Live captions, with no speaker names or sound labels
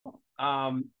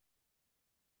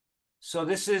So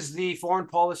this is the foreign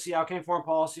policy, our Canadian foreign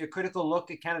policy, a critical look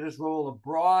at Canada's role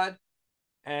abroad.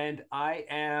 And I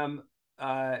am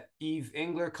Yves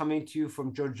Engler, coming to you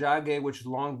from Jojage, which has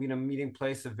long been a meeting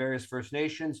place of various First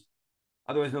Nations,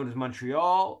 otherwise known as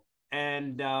Montreal.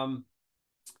 And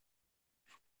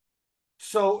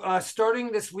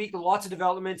starting this week, lots of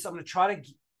developments. I'm going to try to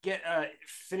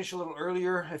finish a little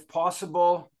earlier if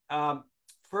possible.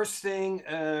 First thing,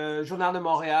 Journal de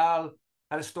Montréal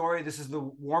had a story. This is the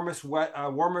warmest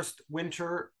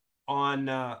winter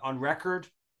on record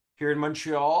here in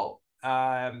Montreal.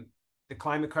 The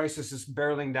climate crisis is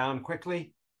barreling down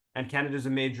quickly, and Canada is a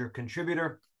major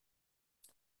contributor.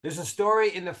 There's a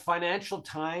story in the Financial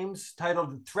Times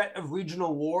titled "Threat of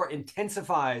Regional War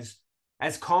Intensifies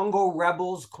as Congo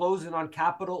Rebels Close in on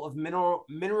Capital of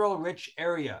Mineral-Rich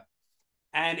Area."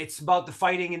 And it's about the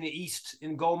fighting in the east,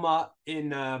 in Goma,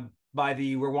 by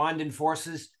the Rwandan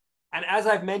forces. And as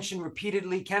I've mentioned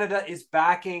repeatedly, Canada is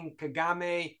backing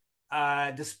Kagame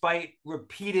despite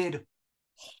repeated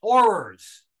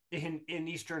horrors in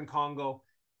Eastern Congo.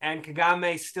 And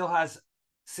Kagame still has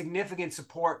significant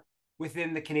support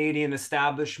within the Canadian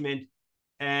establishment.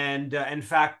 And in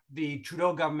fact, the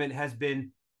Trudeau government has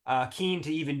been keen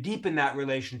to even deepen that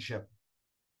relationship.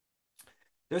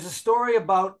 There's a story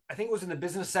about, I think it was in the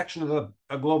business section of the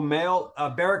Globe and Mail,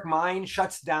 Barrick Mine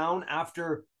shuts down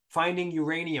after finding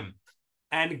uranium.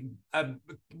 And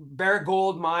Barrick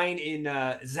Gold Mine in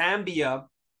Zambia,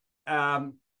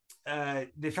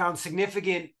 they found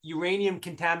significant uranium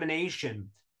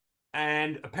contamination.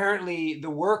 And apparently the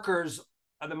workers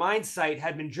of the mine site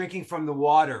had been drinking from the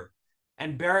water.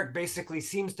 And Barrick basically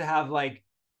seems to have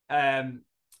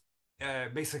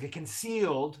basically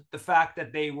concealed the fact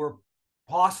that they were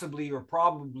possibly or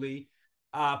probably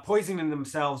poisoning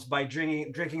themselves by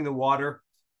drinking the water.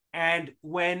 And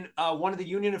when one of the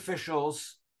union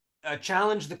officials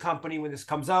challenged the company when this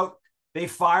comes out, they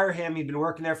fire him. He'd been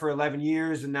working there for 11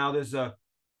 years, and now there's a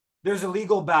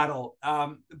legal battle.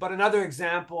 But another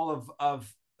example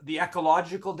of the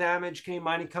ecological damage Canadian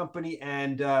Mining Company,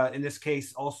 and in this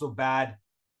case also bad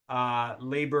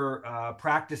labor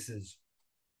practices.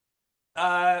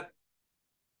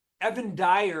 Evan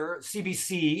Dyer,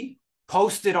 CBC,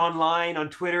 posted online on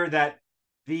Twitter that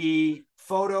the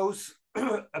photos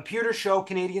appear to show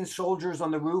Canadian soldiers on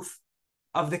the roof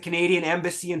of the Canadian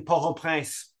embassy in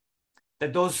Port-au-Prince.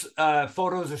 That those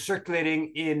photos are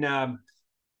circulating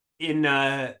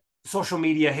in social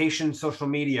media, Haitian social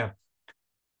media.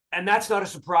 And that's not a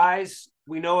surprise.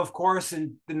 We know, of course,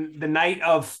 in the night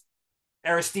of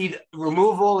Aristide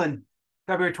removal in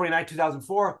February 29,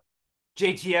 2004,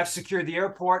 JTF secured the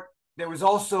airport. There was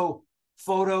also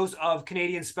photos of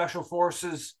Canadian Special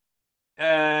Forces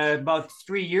about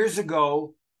 3 years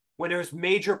ago when there was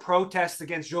major protests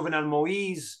against Jovenel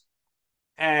Moise,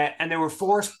 and there were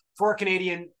four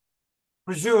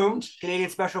presumed Canadian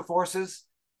Special Forces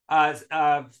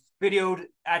videoed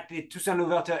at the Toussaint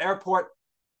Louverture airport.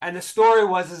 And the story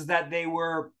was that they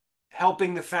were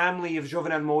helping the family of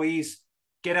Jovenel Moise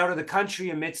get out of the country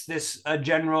amidst this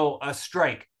general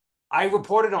strike. I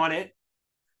reported on it.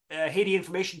 Haiti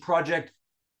Information Project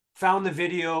found the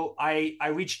video. I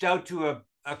reached out to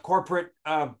a corporate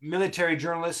military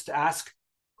journalist to ask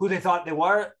who they thought they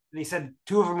were. And he said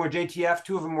 2 of them were JTF,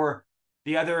 2 of them were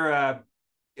the other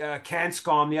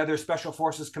CANSCOM, the other Special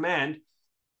Forces Command.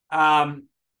 But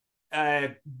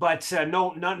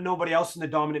nobody else in the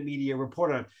dominant media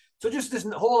reported on it. So just this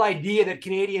whole idea that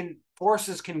Canadian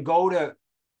forces can go to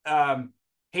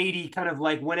Haiti kind of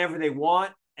like whenever they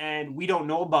want, and we don't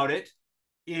know about it,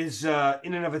 is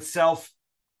in and of itself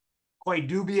quite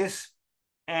dubious.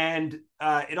 And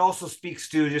it also speaks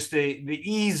to just the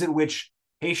ease in which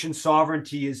Haitian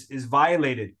sovereignty is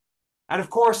violated. And of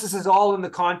course, this is all in the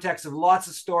context of lots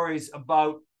of stories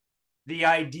about the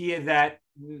idea that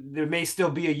there may still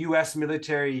be a U.S.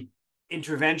 military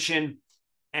intervention.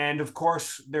 And of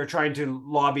course, they're trying to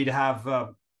lobby to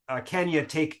have Kenya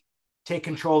take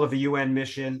control of the UN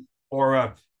mission, or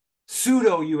a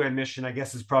pseudo-UN mission, I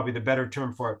guess is probably the better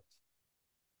term for it.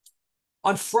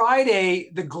 On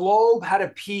Friday, the Globe had a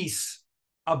piece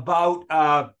about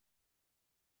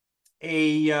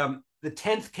the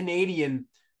 10th Canadian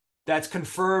that's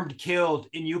confirmed killed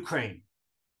in Ukraine.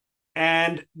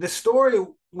 And the story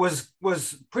was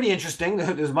pretty interesting.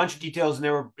 There's a bunch of details and they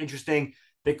were interesting.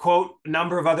 They quote a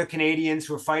number of other Canadians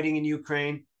who are fighting in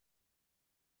Ukraine.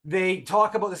 They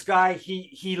talk about this guy.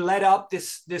 He led up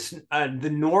the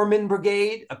Norman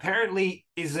Brigade. Apparently,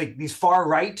 is like these far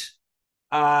right,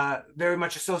 very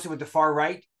much associated with the far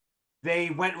right.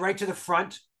 They went right to the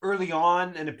front early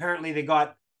on, and apparently they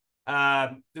got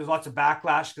There's lots of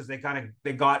backlash because they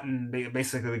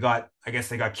basically got, I guess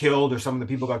they got killed, or some of the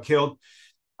people got killed.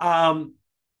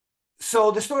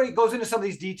 So the story goes into some of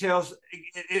these details.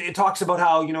 It talks about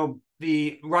how,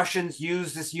 the Russians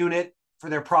use this unit for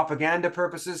their propaganda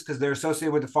purposes because they're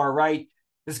associated with the far right.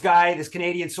 This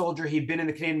Canadian soldier, he'd been in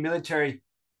the Canadian military,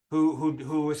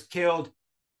 who was killed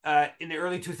in the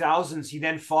early 2000s. He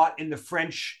then fought in the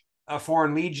French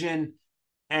Foreign Legion,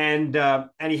 and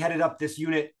he headed up this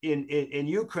unit in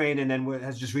Ukraine, and then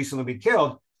has just recently been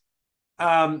killed.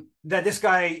 That this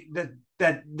guy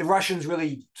that the Russians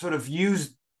really sort of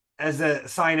used as a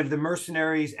sign of the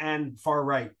mercenaries and far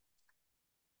right.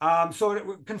 So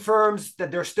it confirms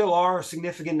that there still are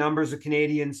significant numbers of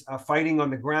Canadians fighting on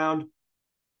the ground.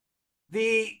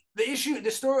 The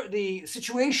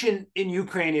situation in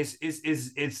Ukraine is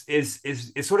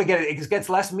sort of it gets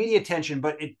less media attention,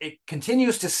 but it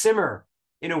continues to simmer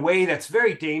in a way that's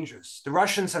very dangerous. The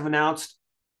Russians have announced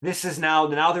this is now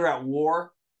they're at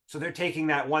war, so they're taking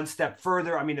that one step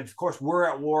further. I mean, of course, we're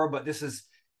at war, but this is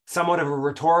somewhat of a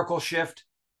rhetorical shift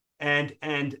and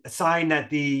a sign that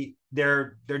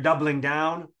they're doubling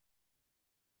down.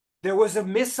 There was a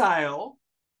missile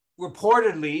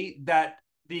reportedly that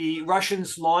the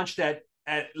Russians launched at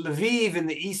Lviv in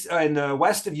the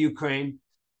west of Ukraine,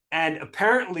 and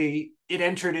apparently it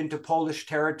entered into Polish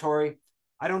territory.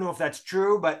 I don't know if that's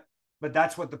true, but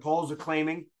that's what the Poles are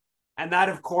claiming, and that,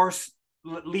 of course,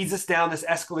 leads us down this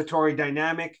escalatory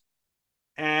dynamic.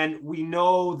 And we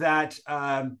know that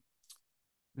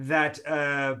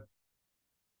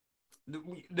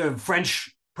the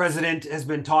French president has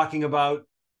been talking about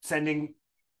sending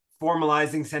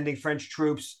French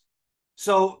troops.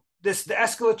 So the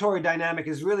escalatory dynamic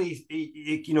is really,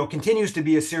 continues to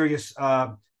be a serious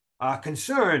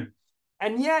concern.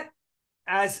 And yet,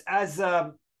 as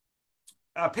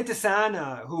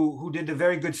Pitasana, who did a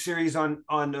very good series on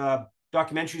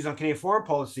documentaries on Canadian foreign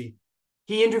policy,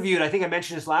 he interviewed, I think I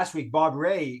mentioned this last week, Bob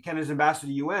Ray, Canada's ambassador to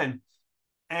the UN.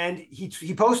 And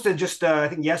he posted just, I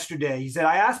think yesterday, he said,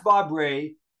 I asked Bob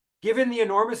Ray, given the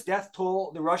enormous death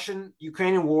toll the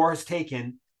Russian-Ukrainian war has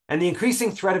taken and the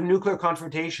increasing threat of nuclear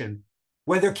confrontation,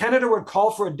 whether Canada would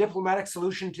call for a diplomatic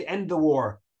solution to end the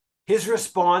war. His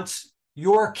response,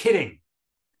 you're kidding.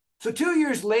 So 2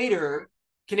 years later,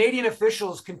 Canadian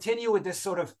officials continue with this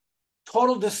sort of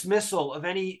total dismissal of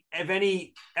any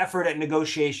effort at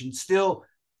negotiation, still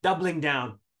doubling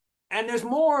down. And there's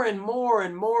more and more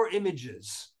and more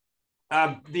images.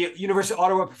 The University of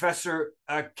Ottawa professor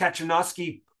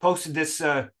Kaczynowski posted this,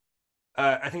 I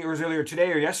think it was earlier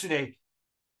today or yesterday,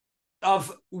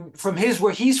 from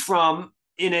where he's from,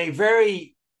 in a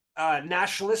very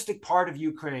nationalistic part of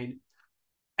Ukraine,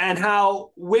 and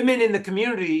how women in the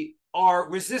community are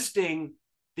resisting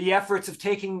the efforts of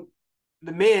taking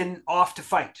the men off to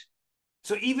fight.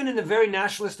 So even in the very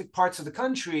nationalistic parts of the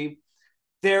country,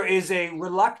 there is a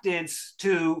reluctance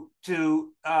to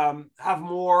have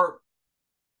more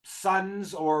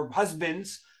sons or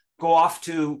husbands go off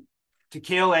to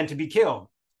kill and to be killed.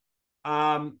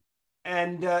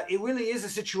 And it really is a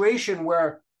situation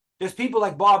where there's people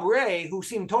like Bob Ray who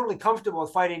seem totally comfortable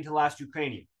with fighting to the last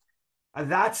Ukrainian.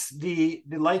 That's the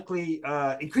likely,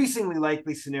 increasingly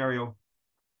likely scenario.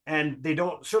 And they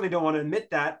certainly don't want to admit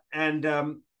that.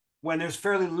 And when there's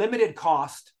fairly limited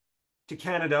cost to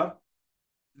Canada,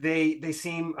 they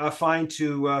seem fine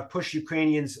to push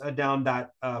Ukrainians down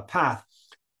that path.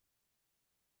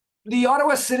 The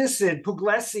Ottawa Citizen,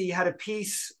 Puglisi, had a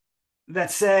piece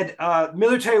that said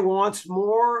military wants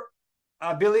more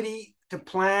ability to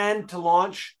plan to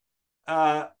launch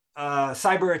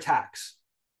cyber attacks.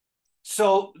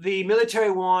 So the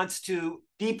military wants to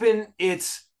deepen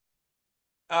its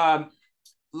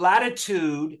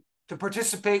latitude to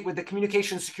participate with the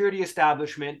communication security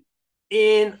establishment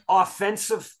in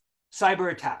offensive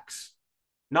cyber attacks,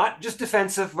 not just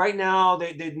defensive. Right now,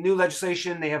 the new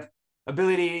legislation, they have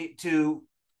ability to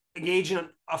engage in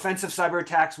offensive cyber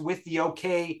attacks with the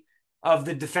okay of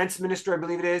the defense minister, I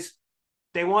believe it is.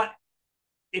 They want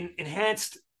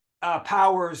enhanced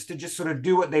powers to just sort of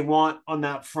do what they want on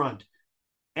that front.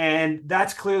 And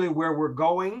that's clearly where we're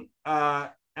going. And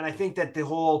I think that the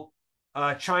whole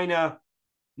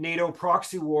China-NATO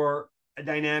proxy war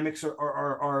dynamics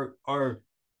are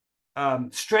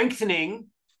strengthening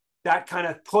that kind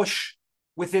of push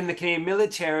within the Canadian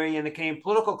military and the Canadian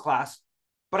political class.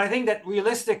 But I think that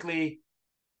realistically,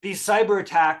 these cyber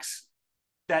attacks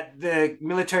that the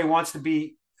military wants to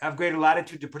have greater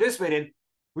latitude to participate in,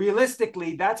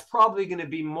 realistically, that's probably going to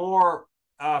be more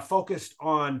focused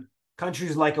on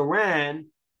countries like Iran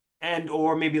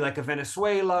or maybe like a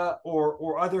Venezuela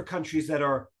or other countries that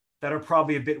are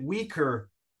probably a bit weaker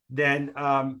than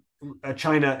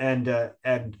China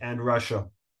and Russia.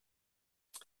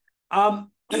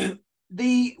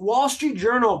 The Wall Street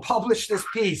Journal published this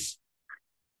piece,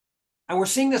 and we're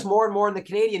seeing this more and more in the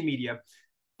Canadian media,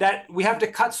 that we have to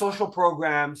cut social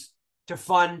programs to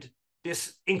fund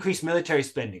this increased military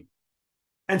spending.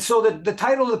 And so the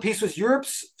title of the piece was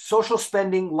Europe's Social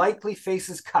Spending Likely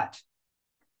Faces Cut.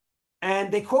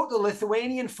 And they quote the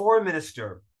Lithuanian foreign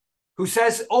minister, who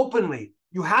says openly,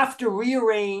 you have to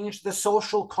rearrange the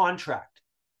social contract,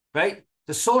 right?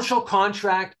 The social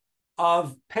contract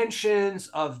of pensions,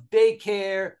 of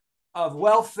daycare, of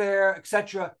welfare,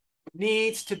 etc.,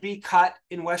 needs to be cut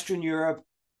in Western Europe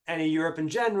and in Europe in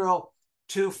general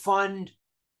to fund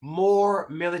more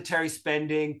military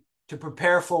spending to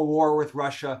prepare for war with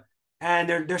Russia. And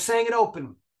they're saying it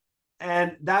openly.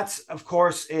 And that's, of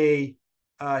course, a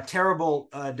terrible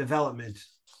development.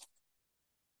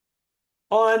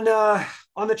 On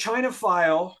the China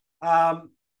file,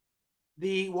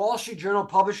 the Wall Street Journal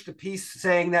published a piece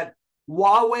saying that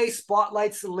Huawei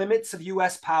spotlights the limits of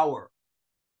U.S. power,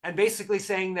 and basically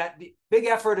saying that the big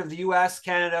effort of the U.S.,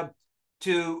 Canada,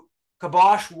 to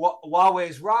kibosh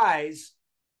Huawei's rise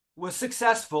was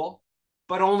successful,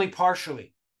 but only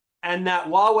partially, and that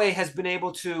Huawei has been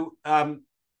able to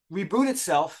reboot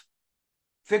itself,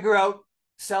 figure out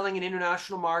selling in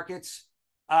international markets,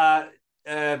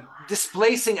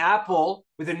 displacing Apple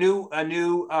with a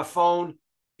new phone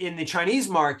in the Chinese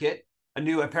market.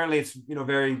 Apparently it's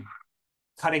very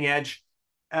cutting edge,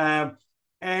 and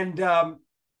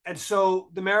so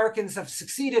the Americans have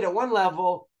succeeded at one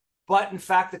level, but in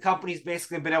fact the company's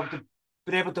basically been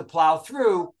able to plow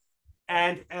through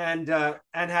and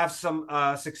have some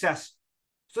success.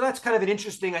 So that's kind of an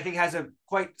interesting, I think, has a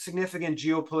quite significant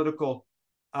geopolitical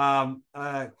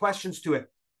questions to it.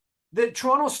 The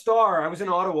Toronto Star, I was in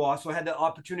Ottawa, so I had the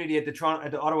opportunity at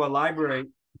the Ottawa Library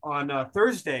on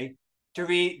Thursday to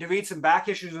read some back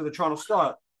issues of the Toronto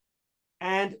Star,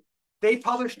 and they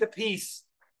published a piece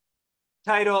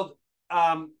titled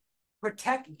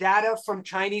 "Protect Data from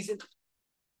Chinese."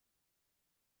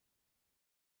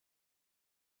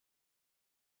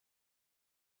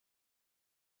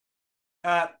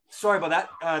 Sorry about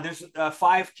that. There's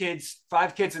five kids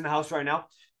in the house right now.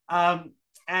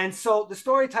 And so the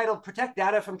story titled "Protect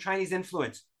Data from Chinese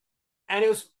Influence," and it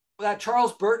was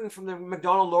Charles Burton from the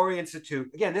Macdonald-Laurier Institute.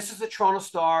 Again, this is the Toronto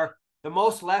Star, the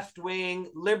most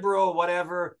left-wing, liberal,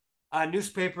 whatever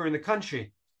newspaper in the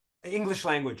country, English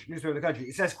language newspaper in the country.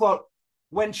 It says, quote,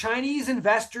 "When Chinese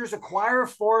investors acquire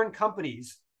foreign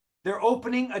companies, they're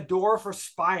opening a door for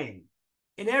spying.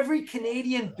 In every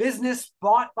Canadian business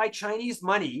bought by Chinese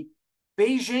money,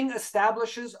 Beijing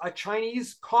establishes a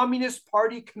Chinese Communist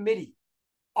Party committee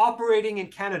operating in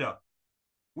Canada.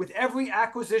 With every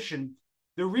acquisition,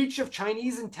 the reach of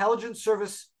Chinese intelligence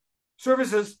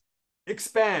services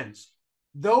expands.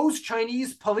 Those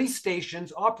Chinese police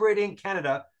stations operating in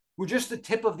Canada were just the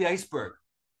tip of the iceberg."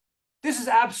 This is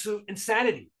absolute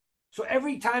insanity. So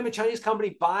every time a Chinese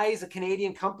company buys a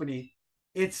Canadian company,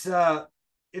 it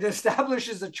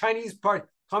establishes a Chinese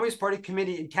Communist Party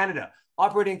committee in Canada,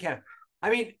 operating in Canada. I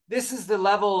mean, this is the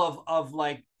level of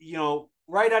like,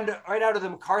 right out of the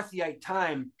McCarthyite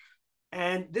time.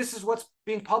 And this is what's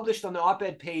being published on the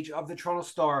op-ed page of the Toronto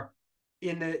Star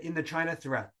in the China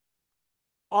threat.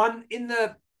 In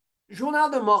the Journal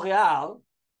de Montréal,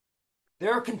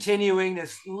 they're continuing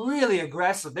this really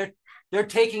aggressive. They're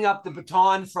taking up the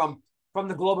baton from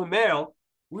the Globe and Mail,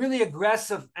 really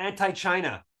aggressive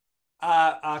anti-China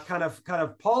kind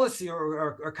of policy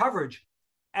or coverage.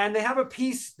 And they have a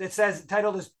piece that says,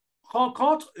 titled is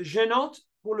 "Rencontre gênante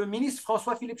pour le ministre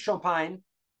François-Philippe Champagne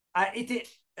a été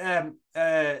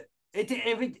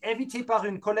invité par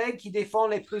une collègue qui défend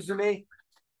les présumés."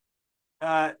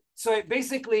 So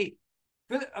basically,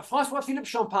 François-Philippe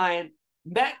Champagne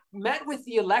met with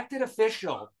the elected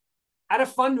official at a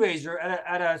fundraiser,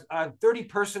 at a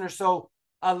 30-person or so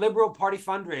Liberal Party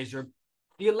fundraiser.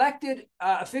 The elected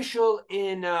official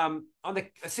on the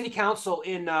city council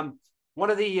in one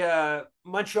of the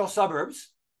Montreal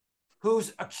suburbs,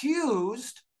 who's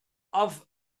accused of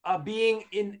being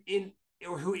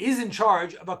or who is in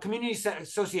charge of a community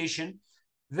association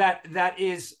that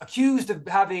is accused of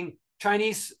having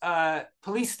Chinese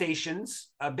police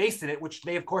stations based in it, which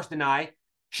they of course deny.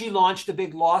 She launched a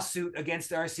big lawsuit against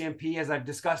the RCMP, as I've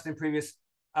discussed in previous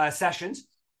sessions.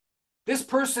 This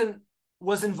person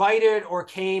was invited or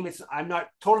came, I'm not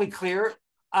totally clear,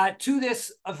 to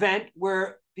this event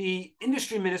where the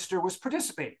industry minister was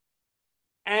participating.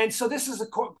 And so this is,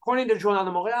 according to Journal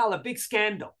de Montréal, a big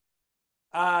scandal.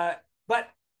 But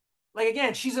like,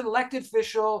 again, she's an elected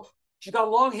official. She's got a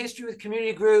long history with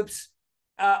community groups.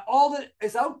 all that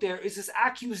is out there is this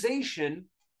accusation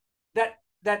that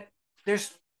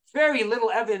there's very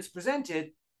little evidence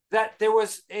presented that there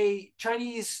was a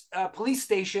Chinese police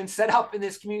station set up in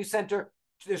this community center.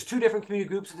 There's two different community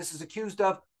groups that this is accused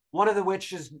of. One of the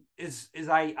which is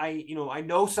I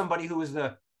know somebody who was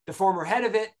the former head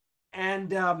of it,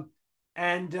 and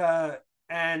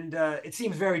it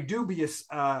seems very dubious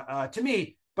to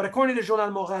me. But according to Journal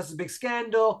de Montréal, it's a big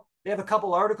scandal. They have a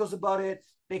couple articles about it.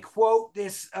 They quote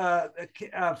this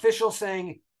official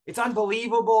saying it's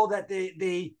unbelievable that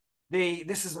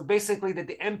this is basically that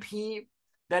the MP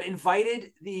that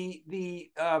invited I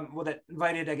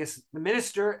guess the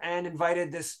minister and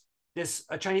invited this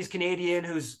Chinese Canadian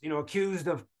who's accused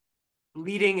of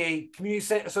leading a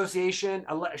community association.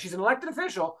 She's an elected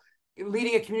official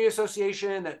leading a community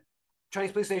association that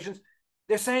Chinese police stations.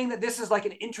 They're saying that this is like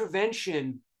an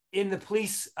intervention in the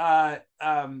police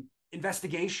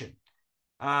investigation.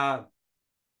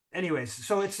 Anyways,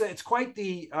 so it's quite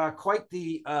the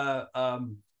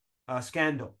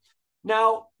scandal.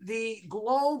 Now, the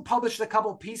Globe published a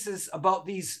couple pieces about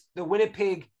the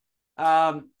Winnipeg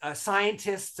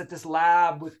scientists at this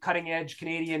lab with cutting edge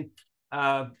Canadian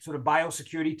sort of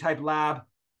biosecurity type lab.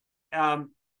 And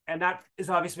that has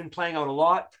obviously been playing out a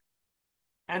lot.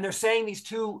 And they're saying these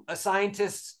two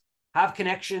scientists have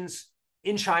connections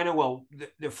in China. Well,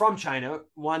 they're from China.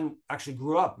 One actually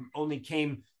grew up, only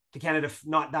came to Canada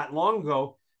not that long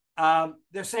ago.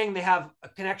 They're saying they have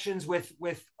connections with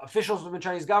officials of the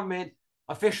Chinese government,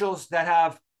 officials that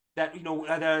have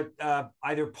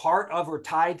either part of or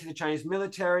tied to the Chinese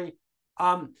military.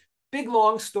 Big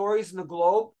long stories in the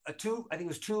Globe. I think it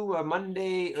was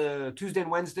Monday, Tuesday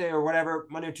and Wednesday or whatever,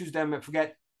 Monday or Tuesday, I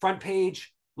forget. Front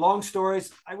page, long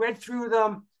stories. I read through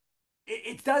them.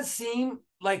 It does seem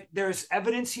like there's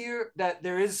evidence here that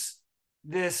there is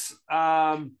this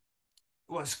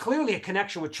was clearly a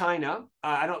connection with China.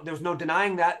 There was no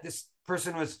denying that this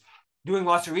person was doing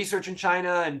lots of research in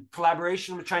China and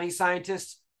collaboration with Chinese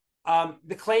scientists.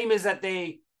 The claim is that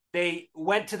they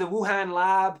went to the Wuhan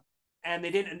lab and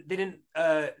they didn't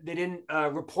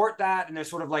report that, and there's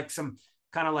sort of like some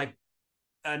kind of like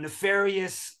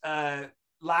nefarious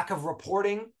lack of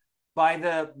reporting by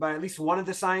at least one of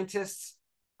the scientists.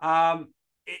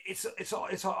 It's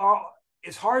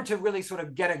hard to really sort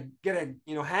of get a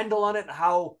handle on it,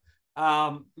 how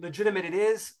legitimate it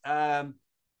is.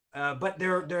 But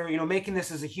they're making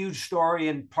this as a huge story,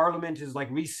 and Parliament is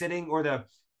like resitting, or the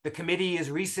committee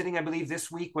is resitting, I believe, this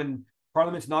week when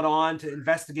Parliament's not on to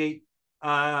investigate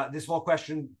this whole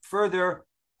question further.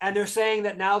 And they're saying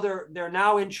that now they're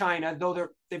now in China, though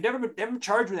they've never been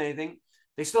charged with anything.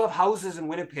 They still have houses in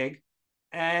Winnipeg,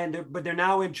 but they're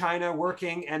now in China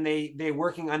working, and they're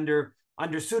working under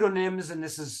pseudonyms, and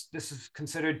this is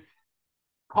considered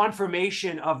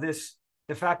confirmation of the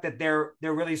fact that they're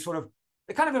really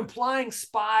they're kind of implying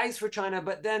spies for China,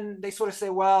 but then they sort of say,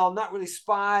 well, not really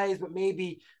spies, but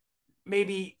maybe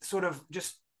sort of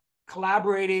just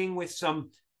collaborating with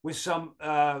some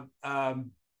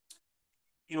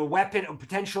weapon or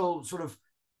potential sort of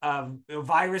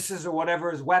viruses or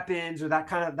whatever as weapons, or that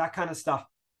kind of stuff.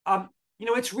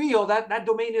 It's real. That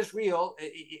domain is real.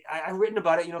 I've written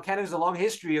about it. Canada has a long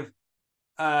history of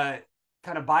kind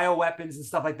of bioweapons and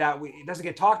stuff like that. It doesn't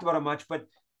get talked about it much, but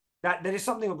that is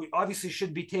something that we obviously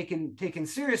should be taken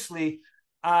seriously.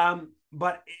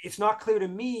 But it's not clear to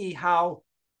me how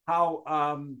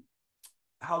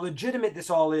legitimate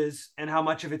this all is, and how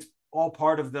much of it's all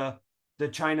part of the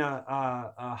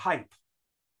China hype.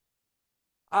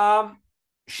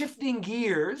 Shifting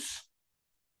gears,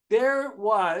 there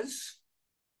was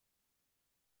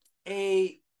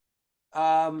a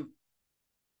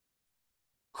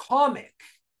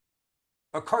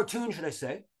cartoon, should I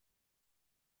say,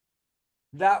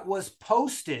 that was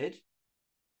posted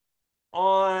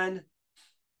on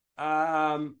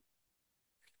I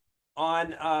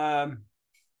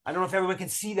don't know if everyone can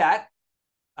see that.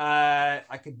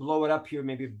 I could blow it up here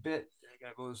maybe a bit. I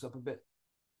gotta blow this up a bit.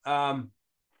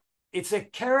 It's a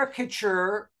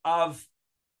caricature of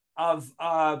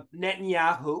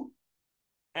Netanyahu,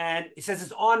 and it says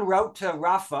it's en route to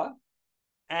Rafah,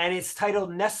 and it's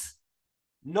titled Nosfanahu,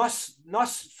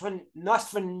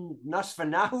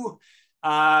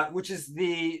 which is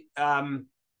the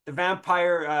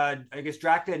vampire, I guess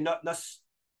Dracula.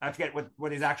 I forget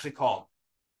what he's actually called.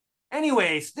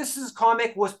 Anyways, this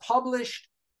comic was published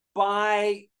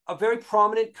by a very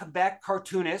prominent Quebec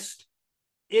cartoonist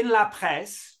in La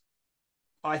Presse.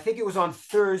 I think it was on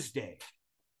Thursday,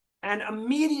 and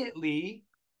immediately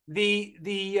the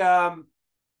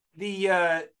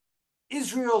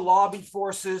Israel lobby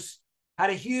forces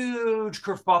had a huge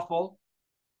kerfuffle,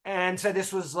 and said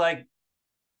this was like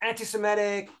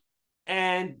anti-Semitic,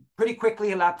 and pretty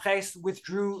quickly La Presse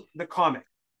withdrew the comic.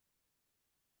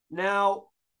 Now,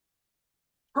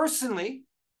 personally,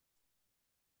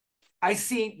 I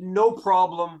see no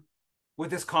problem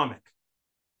with this comic.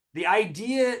 The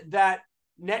idea that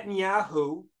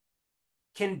Netanyahu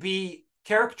can be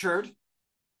caricatured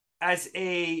as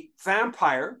a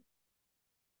vampire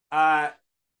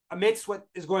amidst what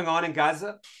is going on in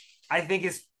Gaza, I think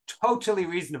is totally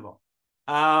reasonable.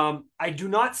 I do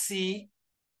not see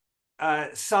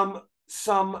some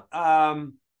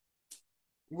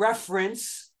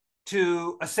reference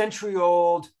to a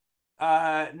century-old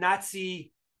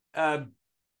Nazi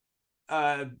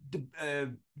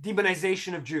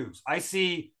demonization of Jews. I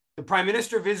see the Prime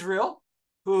Minister of Israel,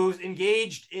 who's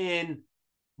engaged in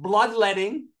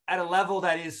bloodletting at a level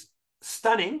that is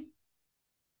stunning,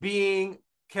 being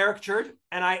caricatured,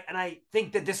 and I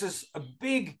think that this is a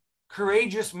big,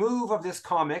 courageous move of this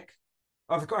comic,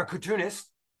 of our cartoonist,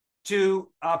 to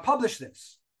publish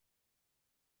this.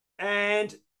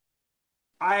 And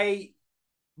I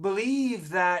believe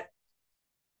that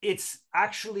it's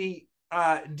actually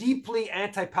deeply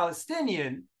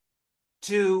anti-Palestinian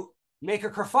to make a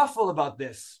kerfuffle about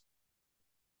this.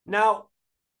 Now,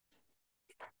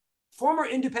 former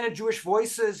Independent Jewish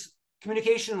Voices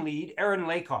communication lead, Aaron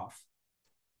Lakoff,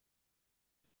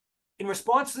 in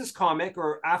response to this comic,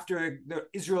 or after the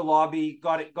Israel lobby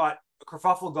got a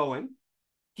kerfuffle going,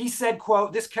 he said,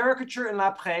 quote, "This caricature in La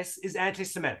Presse is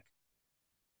anti-Semitic.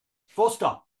 Full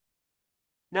stop."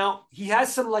 Now, he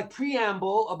has some like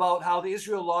preamble about how the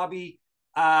Israel lobby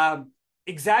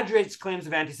exaggerates claims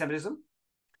of anti-Semitism.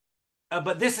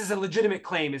 But this is a legitimate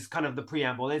claim, is kind of the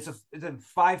preamble. It's a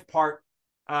 5-part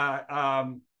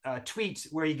tweet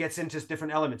where he gets into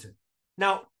different elements.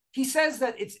 Now, he says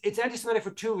that it's anti-Semitic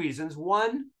for 2 reasons.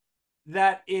 One,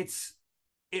 that it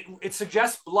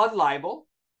suggests blood libel.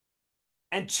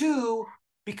 And 2,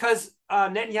 because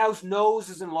Netanyahu's nose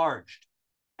is enlarged.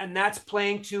 And that's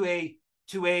playing to a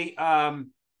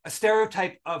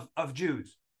stereotype of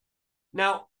Jews.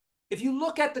 Now, if you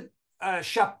look at the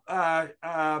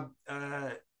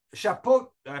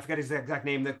Chapeau, I forget his exact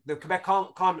name, the Quebec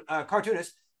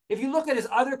cartoonist, if you look at his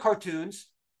other cartoons,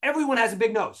 everyone has a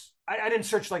big nose. I didn't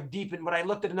search like deep, but I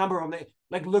looked at a number of them.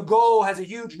 Like Legault has a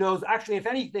huge nose. Actually, if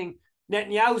anything,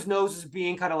 Netanyahu's nose is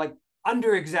being kind of like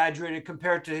under-exaggerated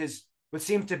compared to what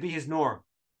seems to be his norm.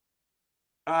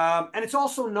 And it's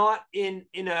also not in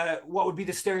what would be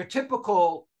the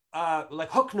stereotypical like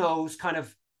hook nose kind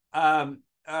of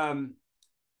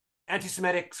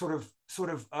anti-Semitic sort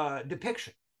of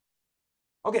depiction.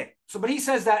 Okay, so but he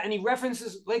says that, and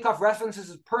Lakoff references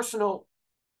his personal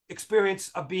experience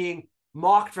of being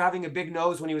mocked for having a big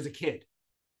nose when he was a kid.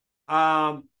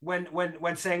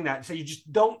 When saying that, so you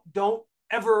just don't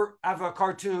ever have a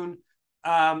cartoon.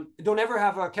 Don't ever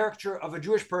have a caricature of a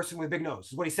Jewish person with a big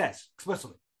nose, is what he says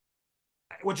explicitly.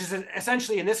 Which is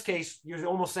essentially, in this case, you're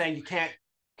almost saying you can't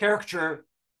caricature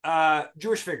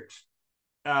Jewish figures.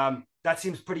 That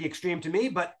seems pretty extreme to me,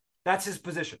 but that's his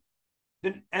position.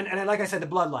 And like I said, the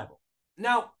blood libel.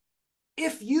 Now,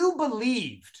 if you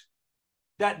believed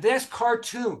that this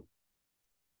cartoon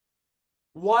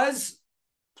was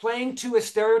playing to a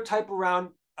stereotype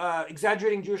around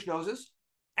exaggerating Jewish noses,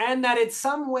 and that in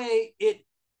some way it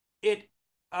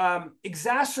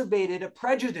exacerbated a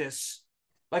prejudice,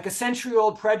 like a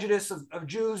century-old prejudice of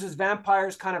Jews as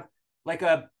vampires, kind of like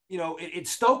it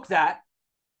stoked that.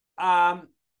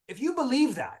 If you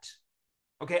believe that,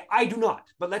 okay, I do not,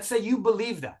 but let's say you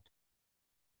believe that.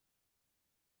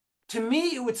 To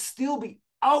me, it would still be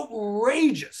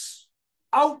outrageous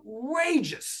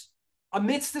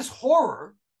amidst this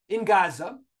horror in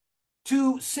Gaza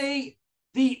to say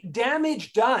the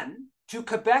damage done to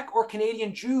Quebec or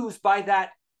Canadian Jews by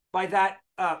that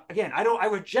again, I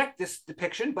reject this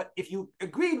depiction, but if you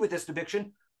agreed with this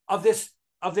depiction of this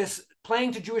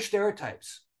playing to Jewish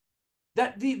stereotypes,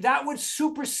 that would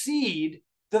supersede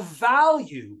the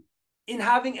value in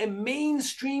having a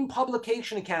mainstream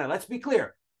publication in Canada. Let's be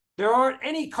clear. There aren't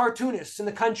any cartoonists in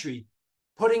the country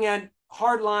putting in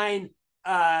hardline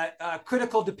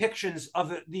critical depictions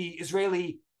of the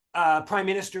Israeli prime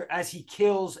minister as he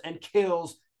kills and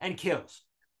kills and kills.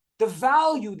 The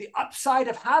value, the upside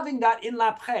of having that in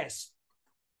La Presse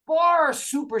far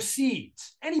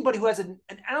supersedes anybody who has an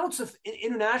ounce of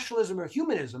internationalism or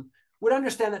humanism would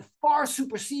understand that far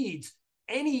supersedes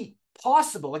any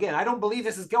possible, again, I don't believe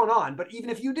this is going on, but even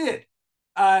if you did,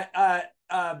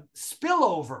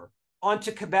 spillover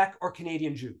onto Quebec or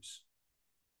Canadian Jews.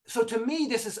 So to me,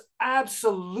 this is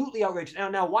absolutely outrageous.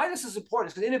 Now why this is important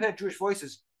is because Independent Jewish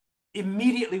Voices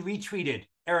immediately retweeted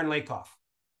Aaron Lakoff.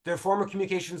 their former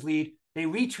communications lead. They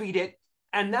retweet it,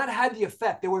 and that had the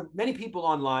effect. There were many people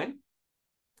online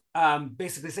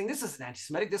basically saying this is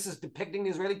anti-Semitic. This is depicting the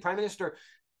Israeli prime minister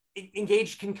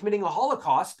engaged in committing a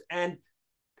Holocaust and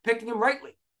depicting him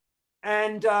rightly.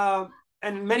 And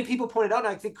many people pointed out,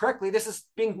 and I think correctly, this is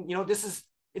being,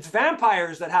 it's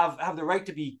vampires that have the right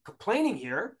to be complaining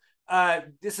here.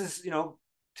 This is,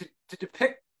 to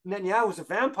depict Netanyahu as a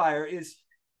vampire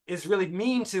is really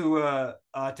mean to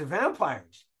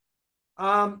vampires.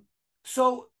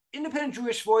 So independent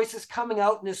Jewish Voice is coming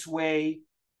out in this way,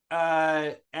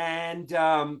 and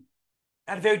had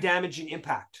a very damaging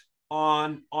impact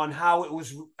on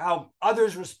how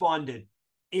others responded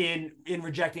in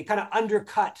rejecting, kind of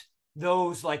undercut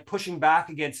those like pushing back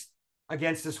against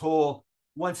this whole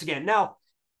once again. Now,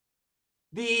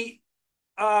 the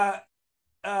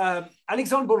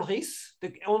Alexandre Boulris,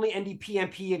 the only NDP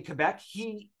MP in Quebec,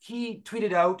 he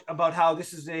tweeted out about how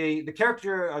this is the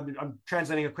character, I'm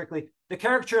translating it quickly, the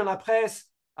character in La Presse,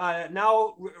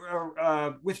 now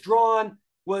withdrawn,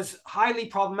 was highly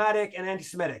problematic and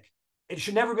anti-Semitic. It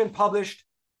should never have been published.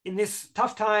 In this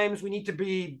tough times, we need to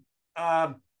be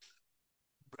not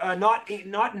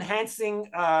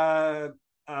enhancing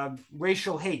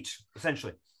racial hate,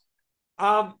 essentially.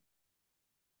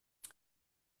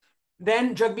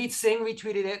 Then Jagmeet Singh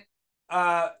retweeted it.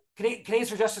 Canadians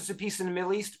for Justice and Peace in the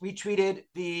Middle East retweeted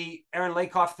the Aaron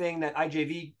Lakoff thing that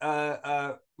IJV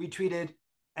retweeted.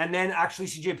 And then actually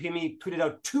CJPME tweeted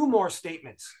out 2 more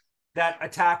statements that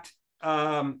attacked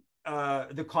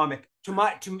the comic, in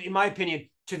my opinion,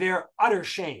 to their utter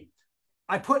shame.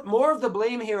 I put more of the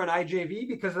blame here on IJV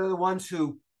because they're the ones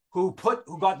who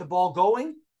got the ball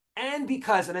going, and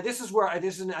because, and this is where I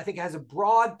think it has a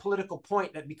broad political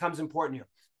point that becomes important here.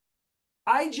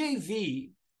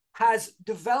 IJV has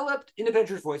developed, Independent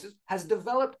Jewish Voices has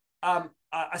developed a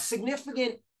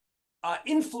significant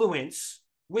influence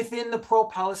within the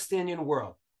pro-Palestinian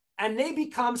world, and they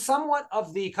become somewhat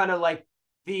of the kind of like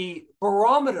the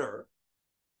barometer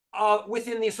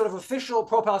within the sort of official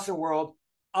pro-Palestinian world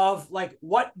of like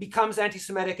what becomes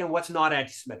anti-Semitic and what's not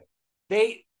anti-Semitic.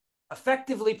 They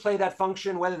effectively play that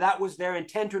function, whether that was their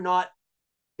intent or not,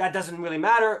 that doesn't really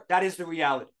matter. That is the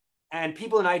reality. And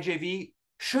people in IJV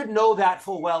should know that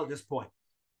full well at this point.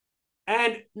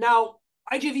 And now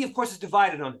IJV, of course, is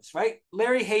divided on this, right?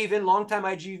 Larry Haven, longtime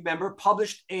IJV member,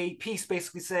 published a piece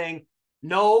basically saying,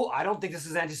 no, I don't think this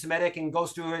is anti-Semitic, and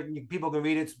goes through it, and people can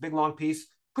read it. It's a big, long piece.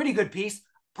 Pretty good piece.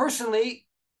 Personally,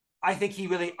 I think he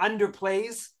really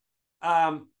underplays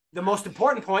the most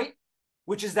important point,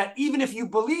 which is that even if you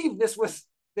believe this was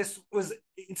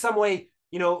in some way,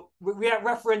 we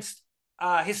referenced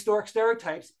historic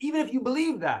stereotypes, even if you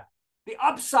believe that, the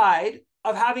upside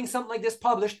of having something like this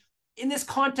published in this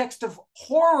context of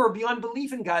horror beyond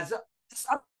belief in Gaza, this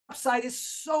upside is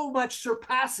so much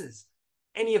surpasses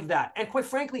any of that. And quite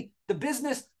frankly, the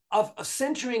business of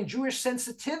centering Jewish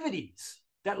sensitivities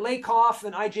that Lakoff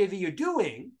and IJV are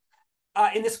doing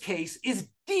in this case is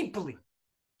deeply,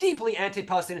 deeply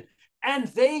anti-Palestinian. And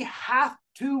they have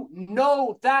to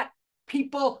know that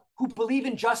people who believe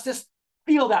in justice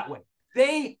feel that way.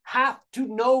 They have to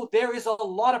know there is a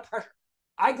lot of pressure.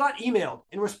 I got emailed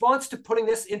in response to putting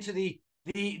this into the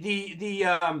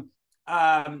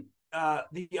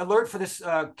alert for this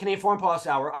Canadian Foreign Policy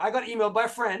Hour. I got emailed by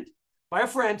a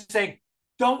friend saying,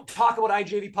 "Don't talk about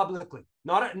IJV publicly.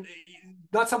 Not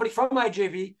somebody from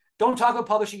IJV. Don't talk about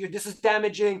publishing. This is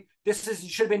damaging. You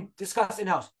should have been discussed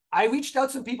in-house." I reached out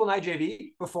to some people in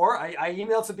IJV before. I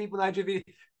emailed some people in IJV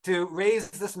to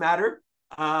raise this matter.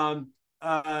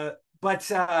 But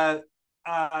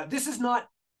this is not,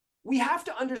 we have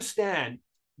to understand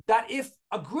that if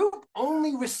a group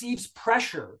only receives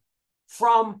pressure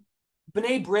from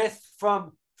B'nai B'rith,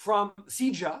 from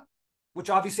CIJA,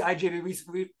 which obviously IJV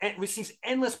receives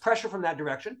endless pressure from that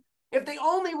direction, if they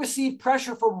only receive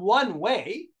pressure from one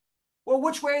way, well,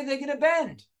 which way are they going to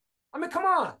bend? I mean, come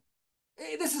on.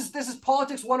 This is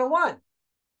politics 101.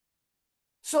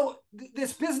 So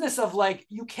this business of like,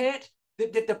 you can't,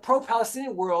 that the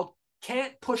pro-Palestinian world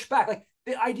can't push back. Like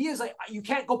the idea is like, you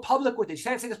can't go public with it. You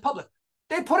can't say this public.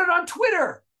 They put it on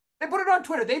Twitter. They put it on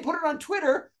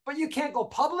Twitter, but you can't go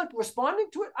public responding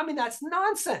to it. I mean, that's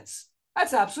nonsense.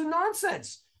 That's absolute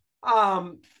nonsense.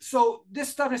 So this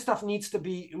stuff needs to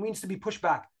be pushed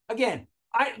back. Again,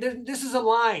 this is a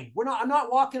line. I'm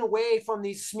not walking away from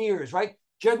these smears, right?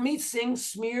 Jagmeet Singh's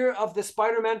smear of the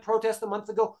Spider-Man protest a month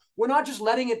ago, we're not just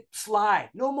letting it slide.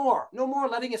 No more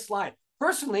letting it slide.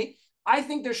 Personally, I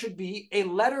think there should be a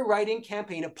letter writing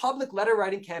campaign, a public letter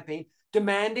writing campaign,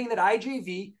 demanding that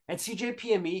IJV and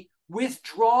CJPME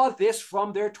withdraw this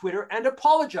from their Twitter and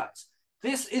apologize.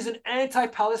 This is an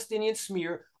anti-Palestinian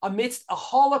smear amidst a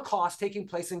Holocaust taking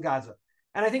place in Gaza.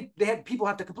 And I think people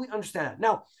have to completely understand.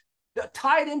 Now,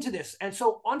 tied into this, and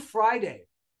so on Friday,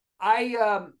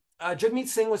 Jagmeet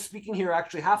Singh was speaking here,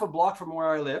 actually half a block from where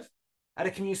I live, at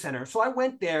a community center. So I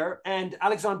went there, and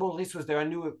Alexandre Boulris was there. I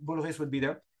knew Boulris would be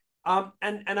there, and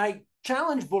I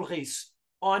challenged Boulris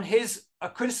on his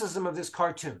criticism of this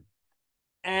cartoon,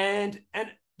 and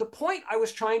the point I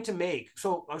was trying to make.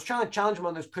 So I was trying to challenge him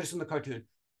on this criticism of the cartoon,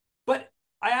 but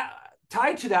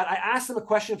tied to that, I asked him a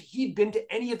question if he'd been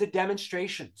to any of the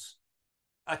demonstrations,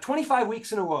 25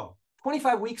 weeks in a row.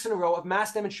 25 weeks in a row of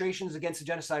mass demonstrations against the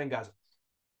genocide in Gaza.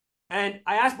 And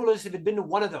I asked Boulris if he'd been to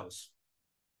one of those.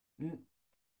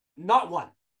 Not one.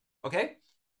 Okay?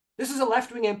 This is a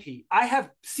left-wing MP. I have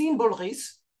seen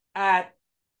Boulris at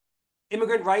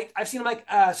immigrant rights. I've seen him like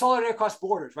Solidarity Across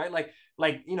Borders, right? Like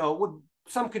what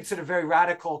some consider very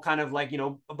radical, kind of like,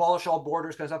 abolish all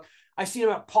borders kind of stuff. I've seen him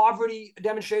at poverty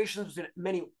demonstrations,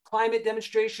 many climate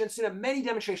demonstrations, seen him at many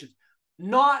demonstrations.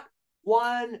 Not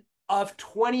one of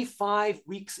 25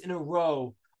 weeks in a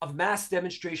row of mass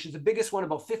demonstrations. The biggest one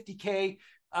about 50K,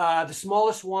 the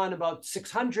smallest one about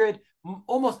 600,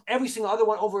 almost every single other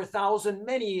one over 1,000,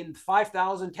 many in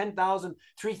 5,000, 10,000,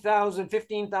 3,000,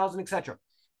 15,000, etc.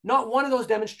 Not one of those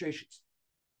demonstrations.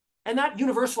 And that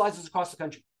universalizes across the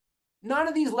country. None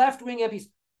of these left-wing MPs.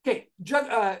 Okay,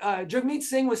 Jagmeet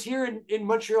Singh was here in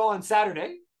Montreal on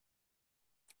Saturday.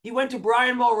 He went to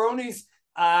Brian Mulroney's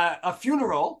a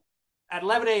funeral at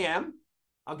 11 a.m.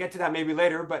 I'll get to that maybe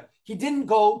later, but he didn't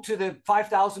go to the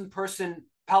 5,000 person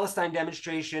Palestine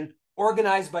demonstration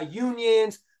organized by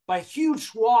unions, by a huge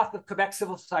swath of Quebec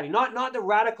civil society, not the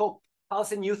radical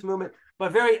Palestinian youth movement,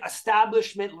 but very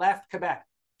establishment left Quebec.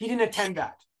 He didn't attend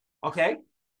that. Okay.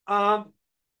 And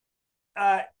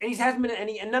he hasn't been at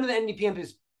any, and none of the NDP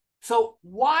MPs. So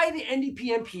why the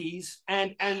NDP MPs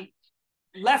and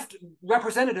left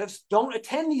representatives don't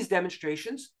attend these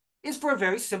demonstrations is for a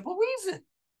very simple reason.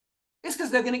 It's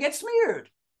because they're going to get smeared.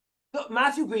 So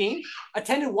Matthew Green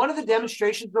attended one of the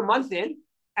demonstrations a month in,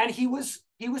 and he was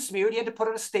smeared. He had to put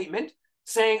out a statement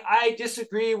saying, I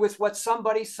disagree with what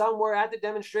somebody somewhere at the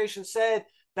demonstration said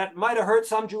that might have hurt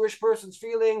some Jewish person's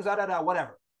feelings,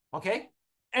 whatever. Okay?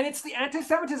 And it's the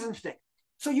anti-Semitism stick.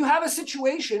 So you have a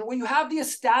situation where you have the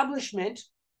establishment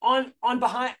on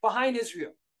behind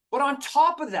Israel. But on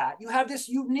top of that, you have this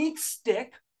unique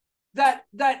stick that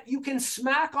you can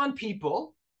smack on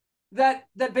people that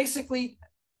basically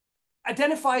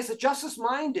identifies the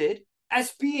justice-minded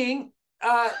as being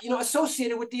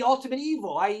associated with the ultimate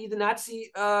evil, i.e. the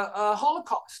Nazi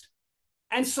Holocaust.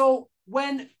 And so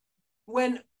when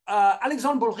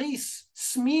Alexandre Boulris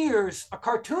smears a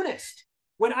cartoonist,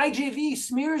 when IJV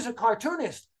smears a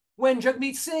cartoonist, when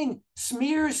Jagmeet Singh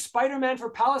smears Spider-Man for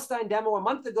Palestine demo a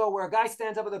month ago, where a guy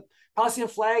stands up with a Palestinian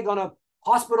flag on a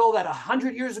hospital that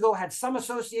 100 years ago had some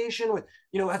association with,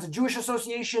 has a Jewish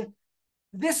association,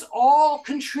 this all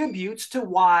contributes to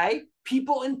why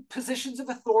people in positions of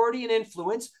authority and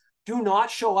influence do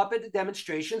not show up at the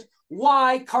demonstrations,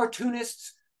 why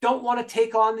cartoonists don't want to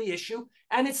take on the issue.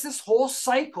 And it's this whole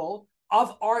cycle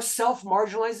of our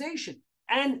self-marginalization.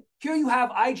 And here you have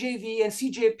IJV and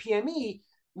CJPME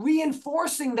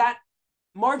reinforcing that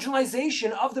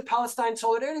marginalization of the Palestine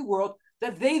solidarity world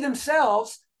that they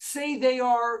themselves say they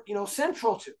are,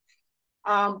 central to.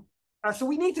 So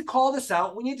we need to call this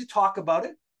out. We need to talk about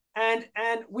it, and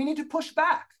we need to push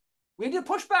back. We need to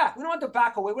push back. We don't have to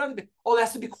back away. We don't have to be, it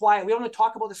has to be quiet. We don't have to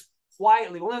talk about this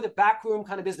quietly. We don't have the backroom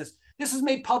kind of business. This is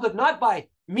made public not by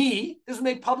me. This is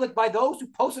made public by those who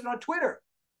posted it on Twitter.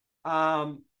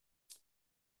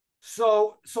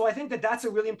 So I think that's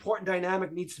a really important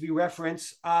dynamic, needs to be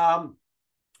referenced. Now,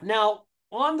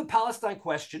 on the Palestine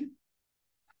question,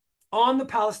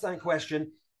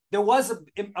 there was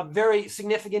a very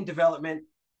significant development,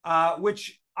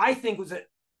 which I think was a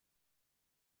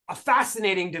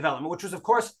fascinating development, which was, of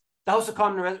course, the House of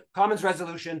Commons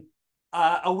resolution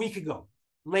a week ago,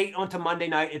 late onto Monday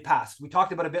night. It passed. We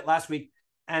talked about it a bit last week,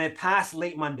 and it passed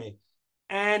late Monday.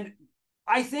 And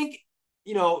I think,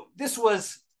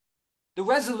 the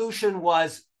resolution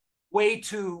was way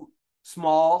too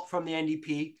small from the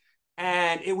NDP,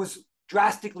 and it was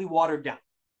drastically watered down.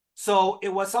 So it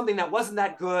was something that wasn't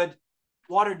that good,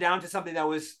 watered down to something that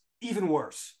was even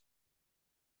worse.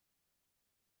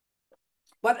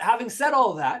 But having said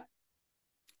all of that,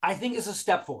 I think it's a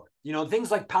step forward.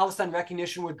 Things like Palestine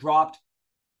recognition were dropped,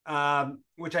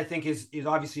 which I think is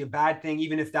obviously a bad thing,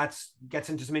 even if that gets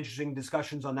into some interesting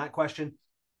discussions on that question.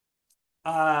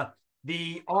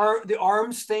 The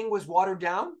arms thing was watered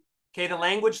down. Okay, the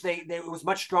language, it was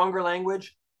much stronger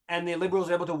language, and the Liberals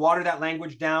were able to water that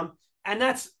language down. And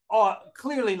that's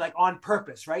clearly like on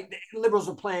purpose, right? The liberals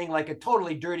are playing like a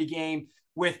totally dirty game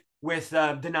with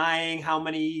denying how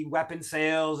many weapon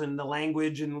sales and the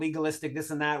language and legalistic this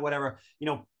and that, whatever.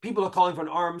 People are calling for an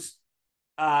arms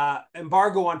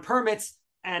embargo on permits,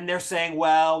 and they're saying,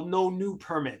 well, no new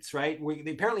permits, right?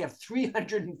 They apparently have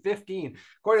 315,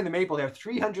 according to Maple, they have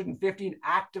 315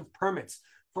 active permits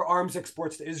for arms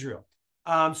exports to Israel.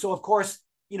 So of course,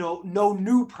 no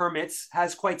new permits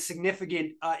has quite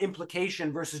significant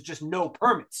implication versus just no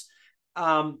permits.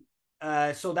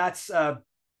 So that's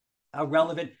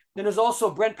relevant. Then there's also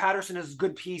Brent Patterson has a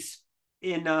good piece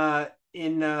in a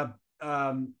PBI.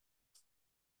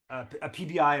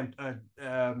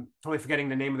 I'm totally forgetting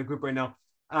the name of the group right now.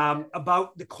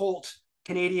 About the Colt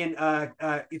Canadian.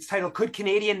 It's titled "Could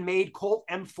Canadian-made Colt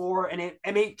M4 and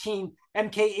M18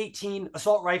 MK18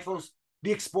 assault rifles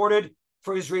be exported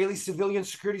for Israeli civilian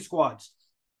security squads?"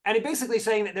 And it basically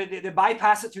saying that they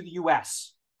bypass it through the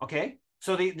U.S. Okay,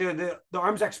 so the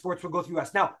arms exports will go through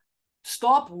U.S. Now,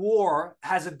 Stop War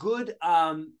has a good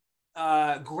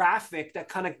graphic that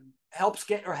kind of helps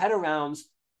get our head around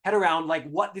like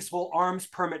what this whole arms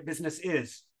permit business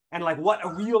is and like what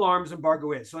a real arms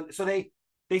embargo is. So they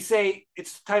say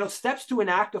it's titled "Steps to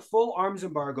Enact a Full Arms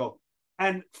Embargo."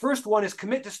 And first one is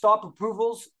commit to stop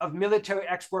approvals of military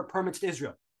export permits to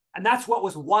Israel. And that's what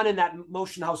was won in that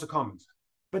motion, House of Commons.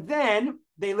 But then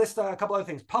they list a couple other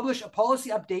things. Publish a policy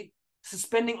update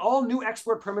suspending all new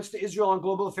export permits to Israel on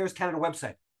Global Affairs Canada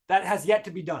website. That has yet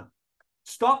to be done.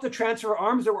 Stop the transfer of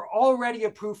arms that were already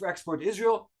approved for export to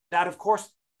Israel. That, of course,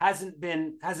 hasn't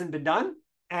been done,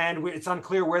 and it's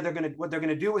unclear what they're going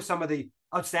to do with some of the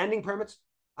outstanding permits.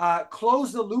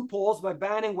 Close the loopholes by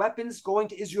banning weapons going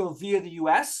to Israel via the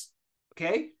U.S.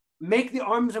 Okay, make the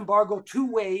arms embargo two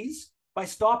ways by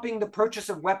stopping the purchase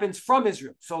of weapons from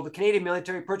Israel. So the Canadian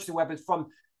military purchasing weapons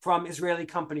from Israeli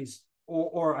companies,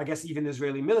 or I guess even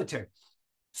Israeli military.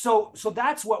 So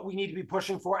that's what we need to be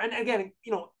pushing for. And again,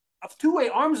 a two-way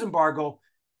arms embargo,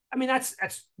 I mean, that's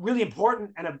really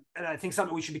important, and I think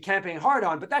something we should be campaigning hard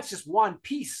on. But that's just one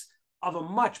piece of a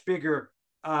much bigger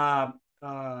pie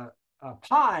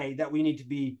that we need to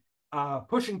be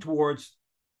pushing towards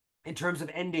in terms of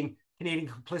ending Canadian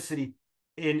complicity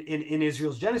in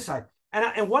Israel's genocide.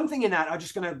 And one thing in that, I'm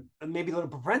just going to maybe a little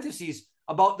parentheses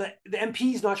about the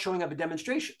MPs not showing up at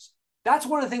demonstrations. That's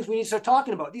one of the things we need to start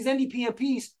talking about. These NDP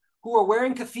MPs who are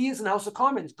wearing keffiyehs in the House of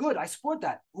Commons, good, I support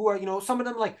that. Who are, some of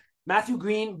them like Matthew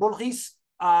Green, Boulris,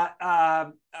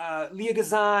 Leah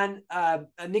Gazan,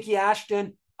 Nikki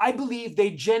Ashton. I believe they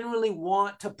generally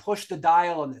want to push the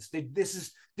dial on this.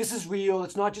 This is real.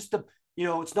 It's not just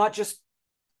it's not just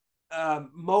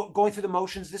going through the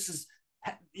motions. This is,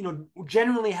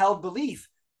 generally held belief.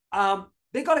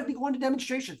 They got to be going to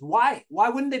demonstrations. Why? Why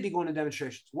wouldn't they be going to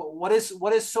demonstrations? What is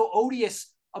so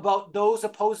odious about those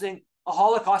opposing a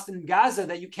Holocaust in Gaza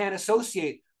that you can't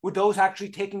associate with those actually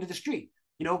taking to the street?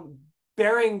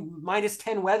 Bearing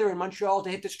 -10 weather in Montreal to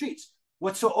hit the streets.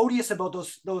 What's so odious about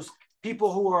those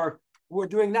people who are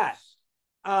doing that?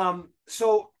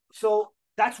 So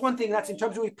that's one thing. That's in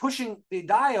terms of pushing the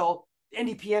dial.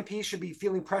 NDP MPs should be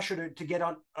feeling pressure to get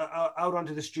out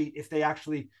onto the street if they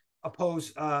actually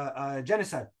oppose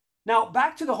genocide. Now,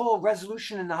 back to the whole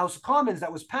resolution in the House of Commons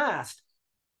that was passed.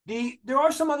 There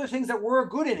are some other things that were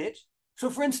good in it. So,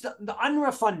 for instance, the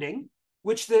UNRWA funding,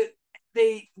 which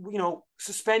they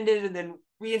suspended and then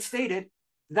reinstated,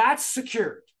 that's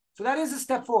secured. So that is a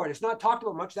step forward. It's not talked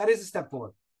about much. That is a step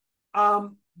forward.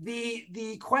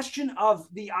 The question of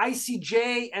the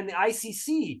ICJ and the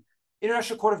ICC,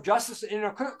 International Court of Justice,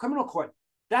 International Criminal Court,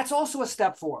 that's also a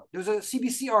step forward. There's a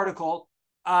CBC article.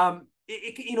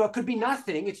 It could be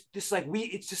nothing. It's just like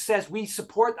it just says we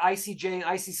support ICJ and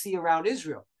ICC around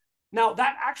Israel. Now,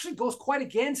 that actually goes quite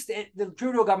against the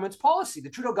Trudeau government's policy. The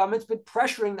Trudeau government's been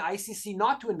pressuring the ICC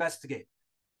not to investigate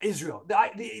Israel.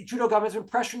 The Trudeau government's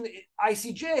been pressuring the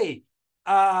ICJ,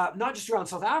 not just around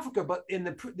South Africa, but in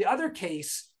the other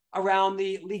case around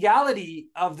the legality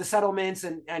of the settlements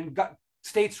and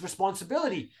states'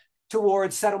 responsibility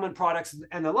towards settlement products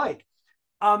and the like.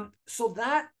 So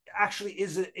that actually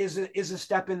is a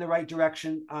step in the right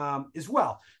direction as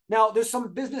well. Now, there's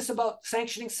some business about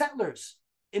sanctioning settlers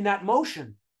in that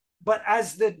motion. But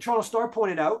as the Toronto Star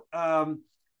pointed out a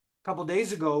couple of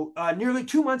days ago, nearly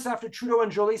 2 months after Trudeau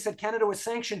and Joly said Canada was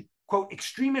sanctioned, quote,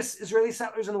 extremist Israeli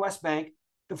settlers in the West Bank,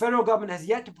 the federal government has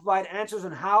yet to provide answers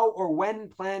on how or when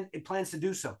it plans to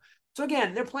do so. So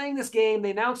again, they're playing this game.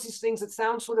 They announce these things that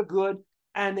sound sort of good,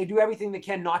 and they do everything they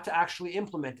can not to actually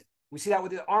implement it. We see that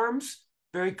with the arms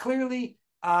very clearly.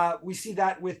 We see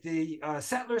that with the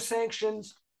settler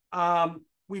sanctions.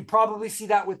 we probably see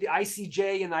that with the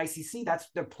ICJ and the ICC. That's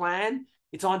their plan.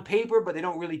 It's on paper, but they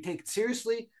don't really take it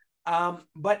seriously.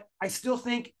 But I still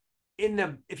think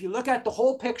if you look at the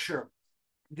whole picture,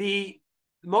 the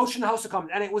motion in the House of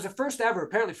Commons, and it was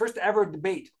apparently first ever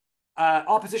debate,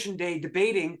 opposition day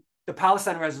debating the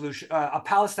Palestine resolution,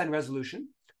 Palestine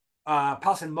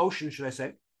motion, should I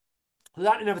say. So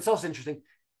that in of itself is interesting.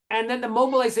 And then the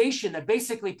mobilization that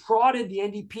basically prodded the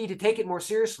NDP to take it more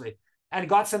seriously and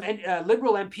got some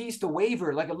liberal MPs to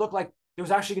waver. Like it looked like there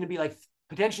was actually going to be like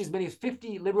potentially as many as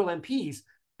 50 liberal MPs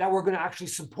that were going to actually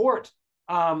support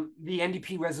the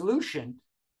NDP resolution.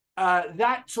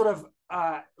 That sort of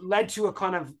led to a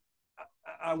kind of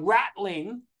a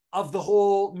rattling of the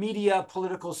whole media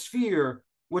political sphere,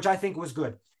 which I think was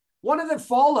good. One of the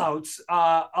fallouts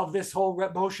of this whole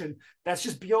motion that's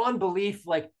just beyond belief,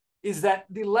 like, is that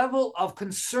the level of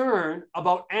concern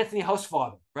about Anthony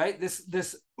Housefather, right?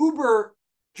 This uber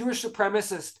Jewish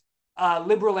supremacist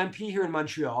liberal MP here in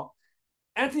Montreal,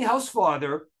 Anthony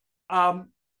Housefather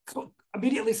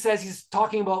immediately says he's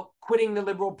talking about quitting the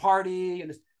Liberal Party,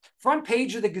 and the front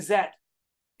page of the Gazette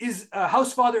is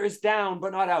Housefather is down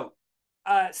but not out.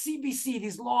 CBC,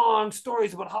 these long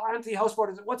stories about how Anthony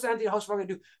Housefather, what's Anthony Housefather going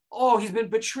to do? Oh, he's been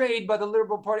betrayed by the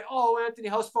Liberal Party. Oh, Anthony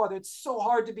Housefather, it's so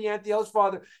hard to be Anthony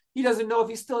Housefather. He doesn't know if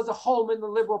he still has a home in the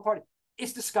Liberal Party.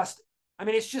 It's disgusting. I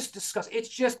mean, it's just disgusting. It's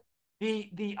just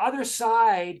the other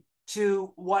side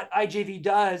to what IJV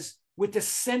does with the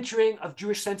centering of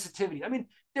Jewish sensitivity. I mean,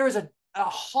 there is a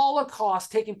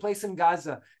Holocaust taking place in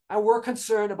Gaza, and we're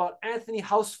concerned about Anthony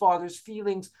Housefather's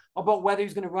feelings about whether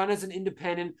he's going to run as an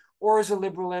independent or as a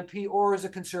liberal MP or as a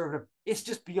conservative. It's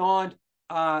just beyond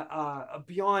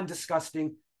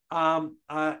disgusting.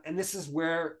 And this is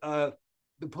where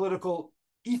the political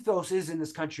ethos is in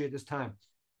this country at this time.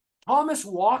 Thomas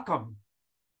Walkom,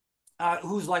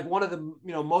 who's like one of the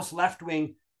most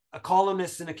left-wing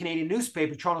columnists in a Canadian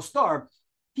newspaper, Toronto Star,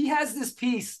 he has this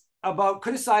piece about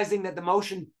criticizing that the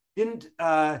motion didn't,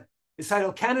 it's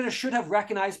titled, Canada should have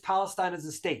recognized Palestine as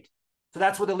a state. So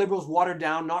that's what the Liberals watered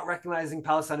down, not recognizing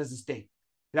Palestine as a state.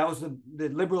 That was the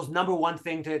Liberals' number one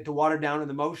thing to water down in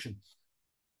the motion.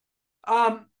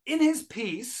 In his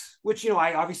piece, which,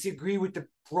 I obviously agree with the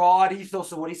broad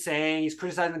ethos of what he's saying, he's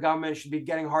criticizing the government, should be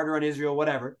getting harder on Israel,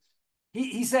 whatever.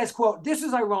 He says, quote, "This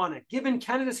is ironic, given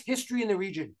Canada's history in the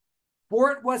region.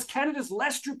 For it was Canada's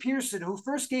Lester Pearson who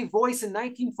first gave voice in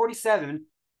 1947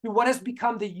 to what has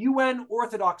become the UN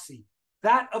orthodoxy,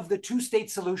 that of the two-state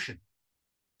solution."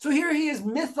 So here he is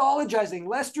mythologizing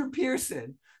Lester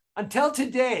Pearson. Until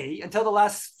today, until the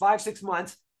last 5-6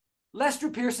 months, Lester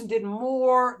Pearson did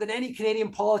more than any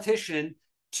Canadian politician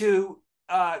to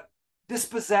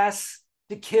dispossess,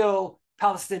 to kill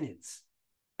Palestinians.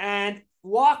 And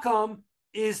Walkom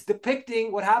is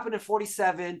depicting what happened in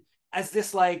 47 as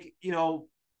this, like,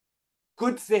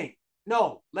 good thing.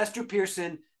 No, Lester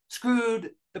Pearson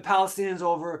screwed the Palestinians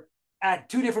over at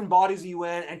two different bodies of the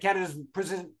UN, and Canada's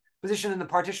position in the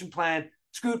partition plan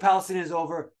screwed Palestinians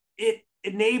over. It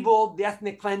enabled the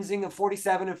ethnic cleansing of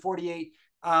 47 and 48.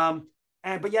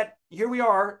 But yet here we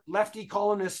are, lefty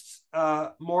columnists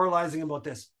moralizing about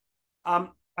this.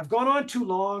 I've gone on too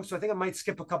long, so I think I might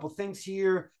skip a couple things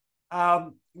here.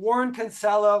 Warren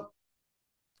Kinsella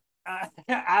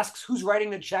asks who's writing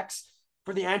the checks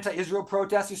for the anti-Israel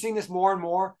protests. You're seeing this more and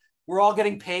more. We're all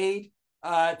getting paid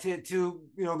to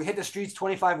hit the streets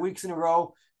 25 weeks in a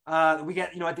row. We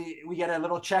get we get a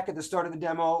little check at the start of the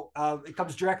demo. It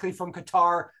comes directly from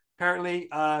Qatar, apparently.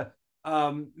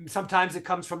 Sometimes it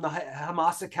comes from the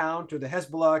Hamas account or the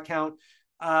Hezbollah account.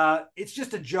 It's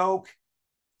just a joke.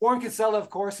 Warren Kinsella,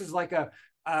 of course, is like a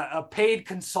paid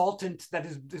consultant that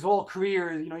his whole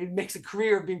career, he makes a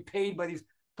career of being paid by these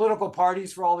political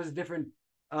parties for all his different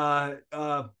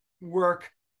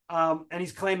work. And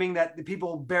he's claiming that the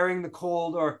people bearing the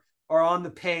cold are on the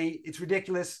pay. It's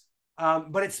ridiculous.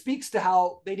 But it speaks to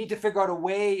how they need to figure out a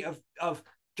way of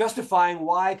justifying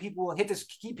why people will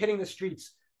keep hitting the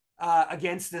streets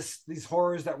against these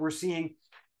horrors that we're seeing.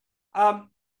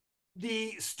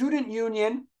 The student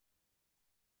union,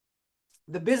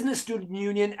 the business student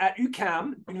union at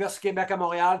UQAM, Université Québec à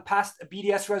Montréal, passed a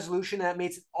BDS resolution that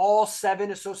makes all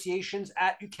 7 associations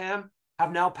at UQAM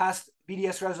have now passed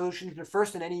BDS resolutions, the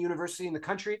first in any university in the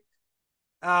country.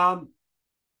 I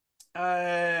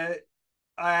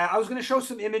was going to show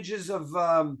some images of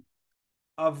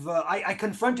I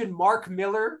confronted Mark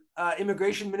Miller,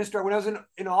 immigration minister, when I was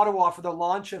in Ottawa for the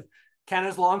launch of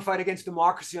Canada's Long Fight Against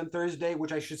Democracy on Thursday,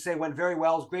 which I should say went very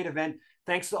well. It was a great event.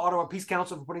 Thanks to the Ottawa Peace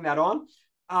Council for putting that on.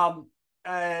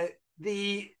 I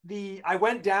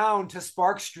went down to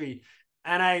Spark Street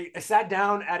and I sat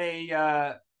down at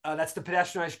That's the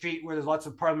pedestrianized street where there's lots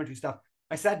of parliamentary stuff.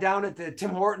 I sat down at the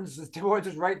Tim Hortons. Tim Hortons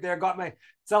was right there. Got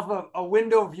myself a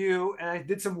window view, and I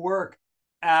did some work,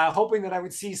 hoping that I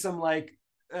would see some like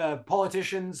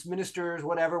politicians, ministers,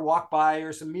 whatever, walk by,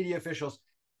 or some media officials.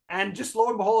 And just lo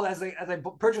and behold, as I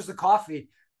purchased the coffee,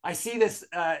 I see this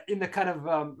in the kind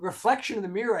of reflection in the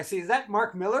mirror. I see, is that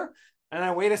Mark Miller? And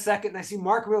I wait a second, and I see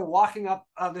Mark Miller walking up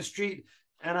the street.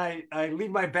 And I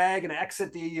leave my bag and I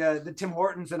exit the Tim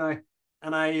Hortons, and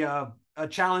I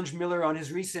challenge Miller on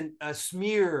his recent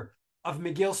smear of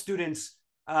McGill students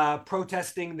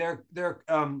protesting their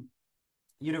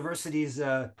university's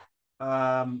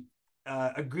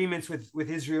agreements with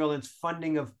Israel and its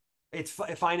funding of its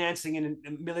financing and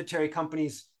military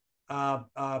companies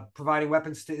providing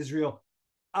weapons to Israel.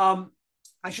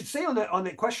 I should say on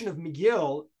the question of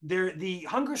McGill, the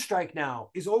hunger strike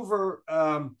now is over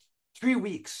 3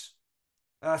 weeks.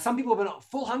 Some people have been on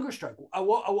full hunger strike.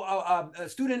 A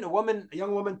student, a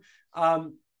young woman,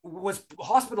 was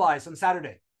hospitalized on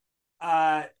Saturday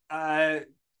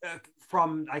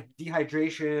from like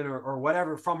dehydration or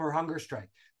whatever from her hunger strike.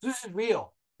 So this is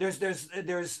real.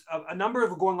 There's a number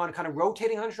of going on kind of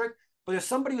rotating hunger strike, but there's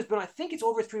somebody who's been, I think it's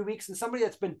over 3 weeks, and somebody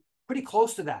that's been pretty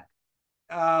close to that.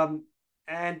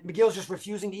 And McGill's just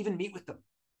refusing to even meet with them.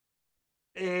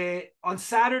 On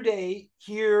Saturday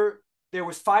here, there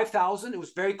was 5,000. It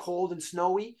was very cold and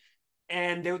snowy,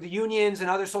 and the unions and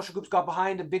other social groups got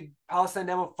behind a big Palestine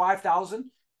demo of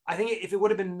 5,000. I think if it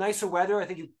would have been nicer weather, I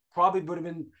think it probably would have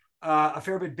been a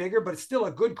fair bit bigger, but it's still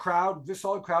a good crowd, a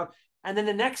solid crowd. And then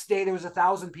the next day, there was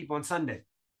 1,000 people on Sunday.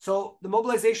 So the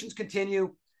mobilizations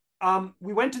continue.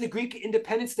 We went to the Greek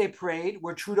Independence Day parade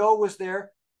where Trudeau was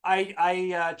there.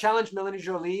 I challenged Melanie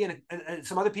Joly and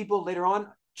some other people later on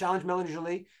challenged Melanie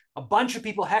Joly. A bunch of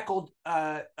people heckled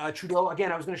Trudeau.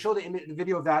 Again, I was going to show the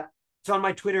video of that. It's on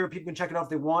my Twitter. People can check it out if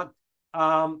they want.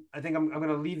 I think I'm going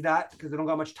to leave that because I don't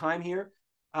got much time here.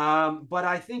 But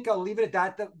I think I'll leave it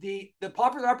at that. The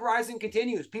popular uprising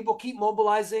continues. People keep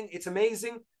mobilizing. It's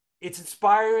amazing. It's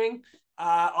inspiring.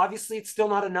 Obviously, it's still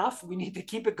not enough. We need to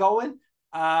keep it going.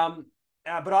 But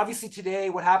obviously today,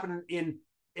 what happened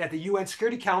at the UN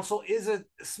Security Council is a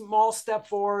small step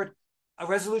forward. A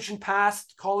resolution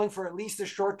passed calling for at least a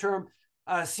short-term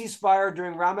ceasefire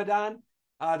during Ramadan.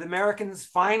 The Americans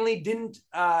finally didn't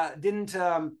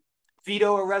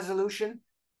veto a resolution,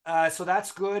 so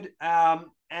that's good.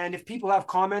 And if people have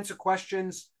comments or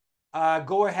questions,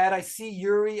 go ahead. I see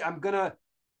Yuri.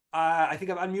 I think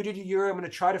I've unmuted you, Yuri. I'm gonna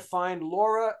try to find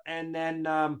Laura, and then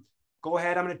go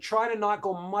ahead. I'm gonna try to not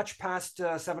go much past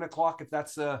 7 o'clock if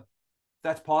that's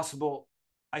possible.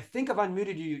 I think I've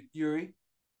unmuted you, Yuri.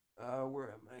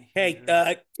 Where am I? Hey,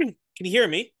 can you hear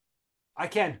me? I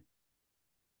can.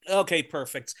 Okay,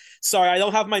 perfect. Sorry, I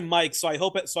don't have my mic, so I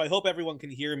hope everyone can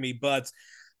hear me. But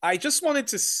I just wanted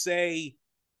to say,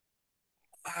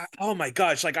 oh my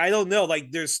gosh, like I don't know,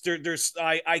 like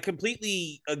I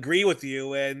completely agree with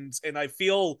you, and I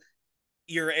feel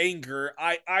your anger.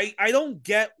 I don't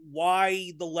get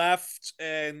why the left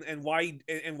and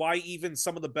why even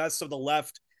some of the best of the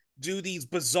left do these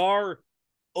bizarre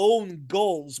own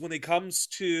goals when it comes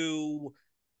to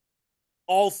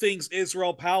all things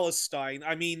Israel Palestine.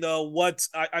 I mean,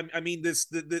 I mean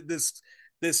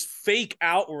this fake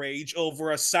outrage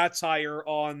over a satire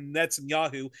on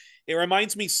Netanyahu. It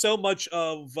reminds me so much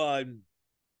of the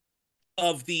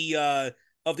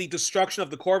destruction of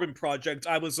the Corbyn Project.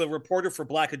 I was a reporter for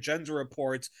Black Agenda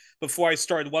Report before I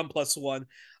started 1+1.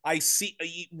 I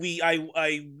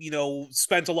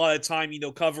spent a lot of time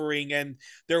covering, and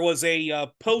there was a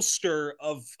poster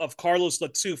of Carlos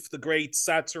Latouf, the great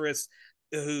satirist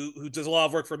who does a lot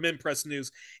of work for Minpress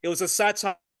News. It was a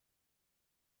satire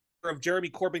of Jeremy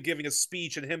Corbyn giving a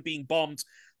speech and him being bombed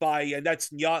by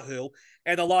Netanyahu,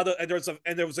 and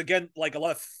there was again like a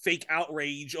lot of fake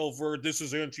outrage over this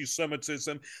is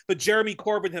anti-Semitism. But Jeremy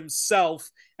Corbyn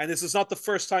himself, and this is not the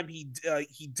first time he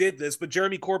did this, but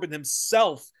Jeremy Corbyn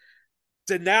himself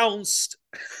denounced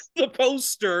the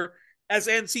poster as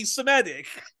anti-Semitic.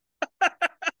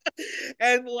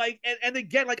 And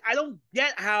again, like I don't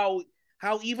get how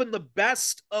even the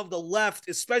best of the left,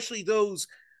 especially those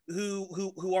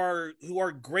who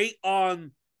are great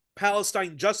on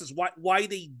Palestine justice, why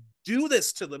they do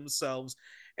this to themselves.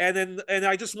 And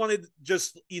I just wanted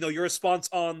your response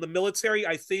on the military.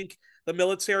 I think the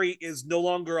military is no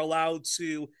longer allowed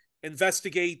to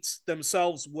investigate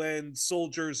themselves when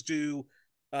soldiers do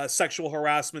sexual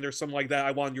harassment or something like that.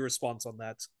 I wanted your response on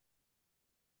that.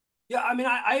 Yeah, I mean,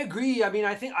 I agree. I mean,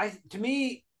 to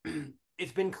me,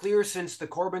 it's been clear since the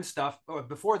Corbyn stuff, or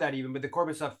before that even, but the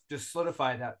Corbyn stuff just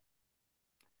solidified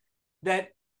that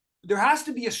there has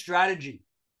to be a strategy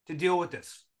to deal with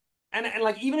this. And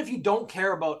like, even if you don't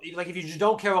care about, like, if you just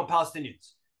don't care about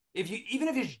Palestinians, even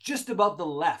if it's just about the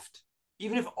left,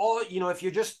 even if all, if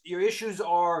you're just, your issues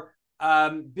are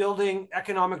building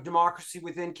economic democracy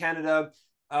within Canada,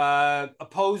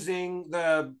 opposing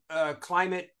the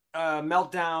climate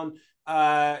meltdown,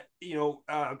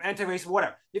 anti-racist,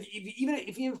 whatever. Even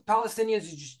if you have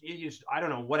Palestinians, you just, I don't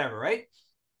know, whatever, right?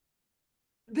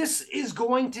 This is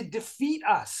going to defeat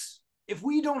us if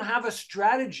we don't have a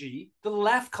strategy, the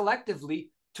left collectively,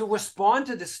 to respond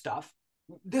to this stuff.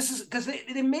 This is because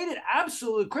they made it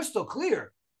absolutely crystal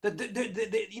clear that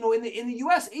in the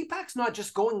U.S., AIPAC's not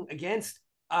just going against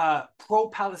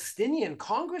pro-Palestinian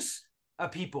Congress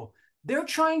people. They're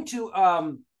trying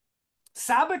to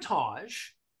sabotage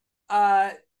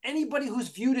anybody who's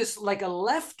viewed as like a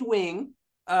left wing.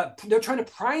 They're trying to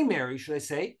primary, should I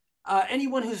say,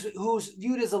 anyone who's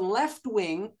viewed as a left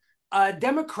wing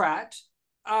Democrat,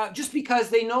 just because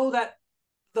they know that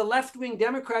the left wing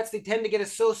Democrats, they tend to get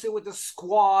associated with the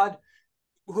squad,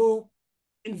 who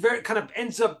kind of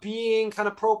ends up being kind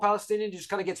of pro-Palestinian, just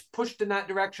kind of gets pushed in that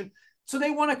direction. So they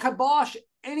want to kibosh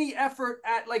any effort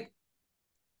at like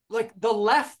the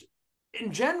left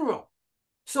in general.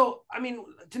 So, I mean,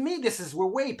 to me, we're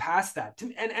way past that.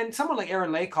 And someone like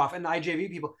Aaron Lakoff and the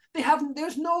IJV people,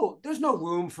 there's no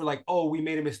room for like, oh, we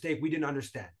made a mistake, we didn't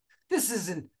understand. This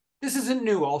isn't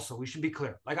new. Also, we should be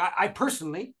clear. Like, I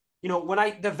personally, when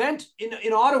the event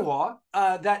in Ottawa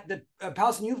that the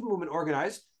Palestinian Youth Movement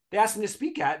organized, they asked me to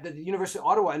speak at, that the University of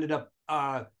Ottawa ended up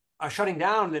shutting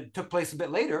down, that took place a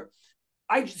bit later.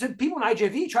 I said people in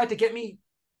IJV tried to get me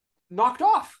knocked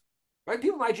off. Right?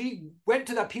 People in IG went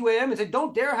to the PYM and said,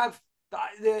 don't dare have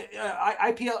the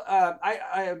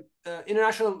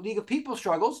International League of People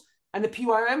struggles and the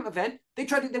PYM event. They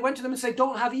went to them and said,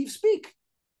 don't have Eve speak.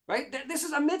 Right? This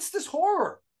is amidst this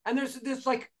horror. And there's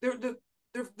like,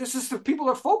 people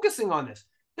are focusing on this.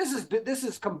 This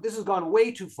has gone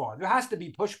way too far. There has to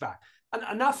be pushback.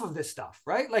 Enough of this stuff,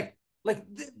 right? Like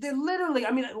they're literally,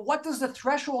 I mean, what does the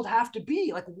threshold have to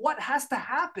be? Like, what has to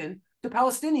happen to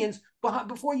Palestinians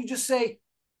before you just say,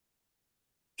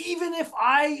 even if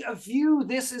I view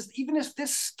this as, even if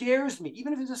this scares me,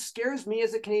 even if it just scares me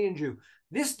as a Canadian Jew,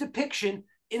 this depiction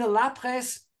in a La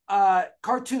Presse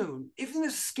cartoon, even if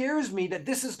this scares me, that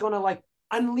this is going to like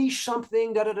unleash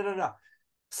something,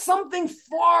 something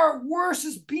far worse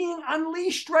is being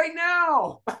unleashed right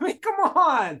now. I mean, come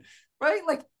on, right?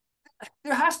 Like,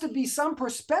 there has to be some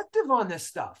perspective on this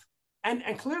stuff. And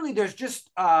clearly there's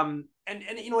just but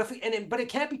it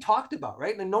can't be talked about,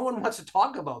 right? And no one wants to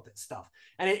talk about this stuff,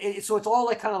 and so it's all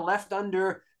like kind of left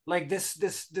under like this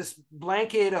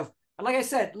blanket of, and like I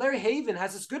said, Larry Haven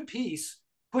has this good piece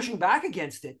pushing back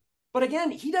against it, but again,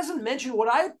 he doesn't mention what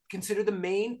I consider the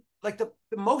main, like the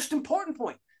most important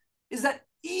point, is that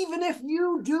even if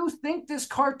you do think this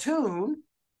cartoon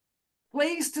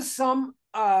plays to some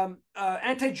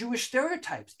anti-Jewish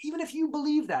stereotypes, even if you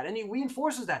believe that and he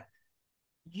reinforces that,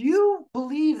 you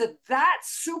believe that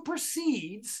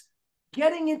supersedes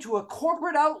getting into a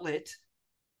corporate outlet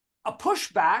a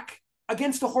pushback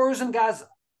against the horrors in Gaza.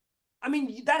 I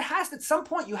mean, that has, at some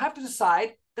point, you have to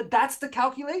decide that that's the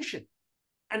calculation.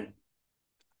 And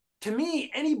to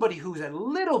me, anybody who's a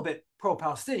little bit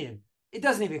pro-Palestinian, it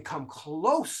doesn't even come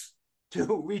close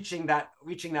to reaching that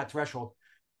threshold.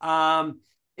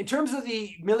 In terms of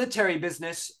the military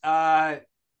business, I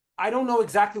don't know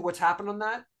exactly what's happened on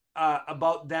that.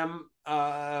 About them,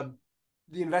 the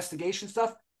investigation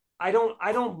stuff. I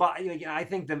don't buy. I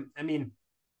think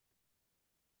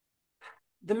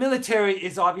the military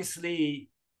is obviously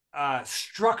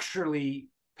structurally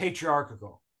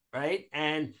patriarchal, right?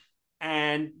 And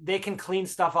they can clean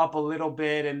stuff up a little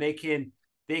bit, and they can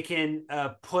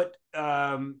put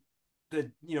some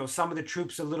of the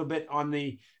troops a little bit on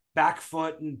the back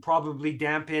foot and probably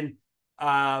dampen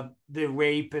the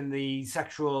rape and the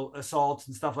sexual assaults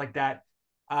and stuff like that.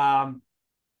 I'm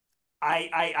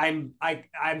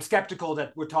skeptical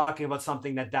that we're talking about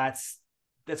something that's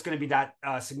going to be that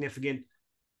significant.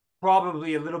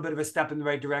 Probably a little bit of a step in the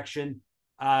right direction,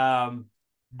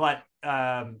 but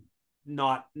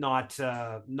not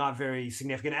very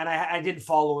significant. And I didn't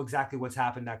follow exactly what's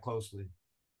happened that closely.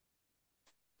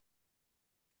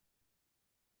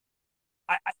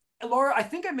 Laura, I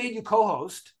think I made you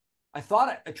co-host. I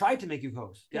thought I tried to make you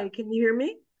host. Yeah. Okay, can you hear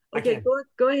me? Okay,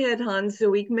 go ahead, Hans. So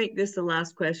we can make this the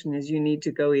last question as you need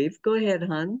to go, Eve. Go ahead,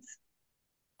 Hans.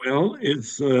 Well,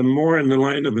 it's more in the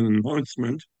line of an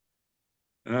announcement.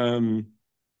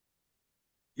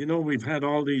 We've had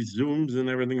all these Zooms and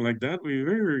everything like that. We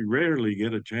very rarely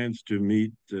get a chance to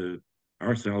meet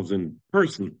ourselves in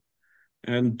person.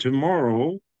 And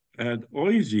tomorrow, at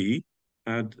Oisy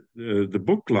at the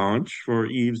book launch for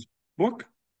Eve's book,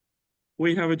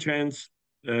 we have a chance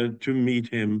to meet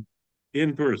him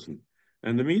in person.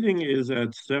 And the meeting is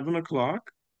at 7 o'clock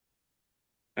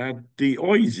at the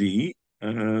Oisy,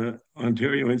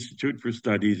 Ontario Institute for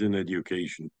Studies in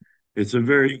Education. It's a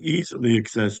very easily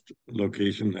accessed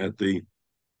location at the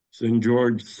St.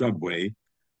 George subway.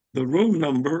 The room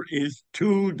number is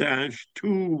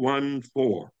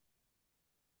 2-214.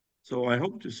 So I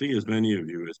hope to see as many of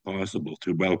you as possible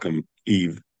to welcome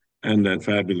Eve and that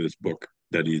fabulous book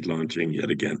that he's launching yet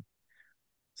again.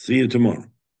 See you tomorrow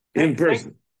in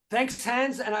person. Thanks,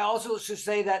 Hans. And I also should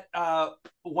say that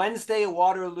Wednesday in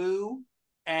Waterloo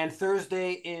and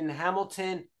Thursday in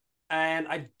Hamilton. And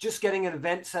I'm just getting an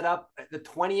event set up the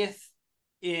 20th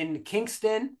in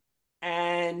Kingston.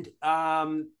 And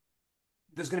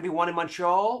there's going to be one in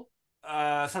Montreal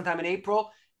sometime in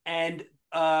April. And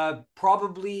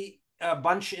probably a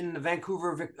bunch in the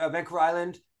Vancouver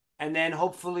Island. And then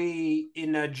hopefully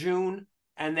in June.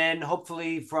 And then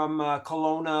hopefully from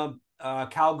Kelowna,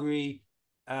 Calgary,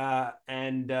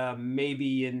 and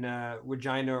maybe in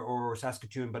Regina or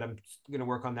Saskatoon, but I'm going to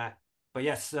work on that. But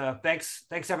yes,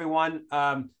 thanks everyone.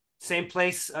 Same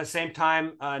place, same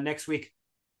time next week.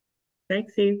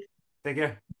 Thanks, Steve. Take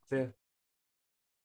care. See you.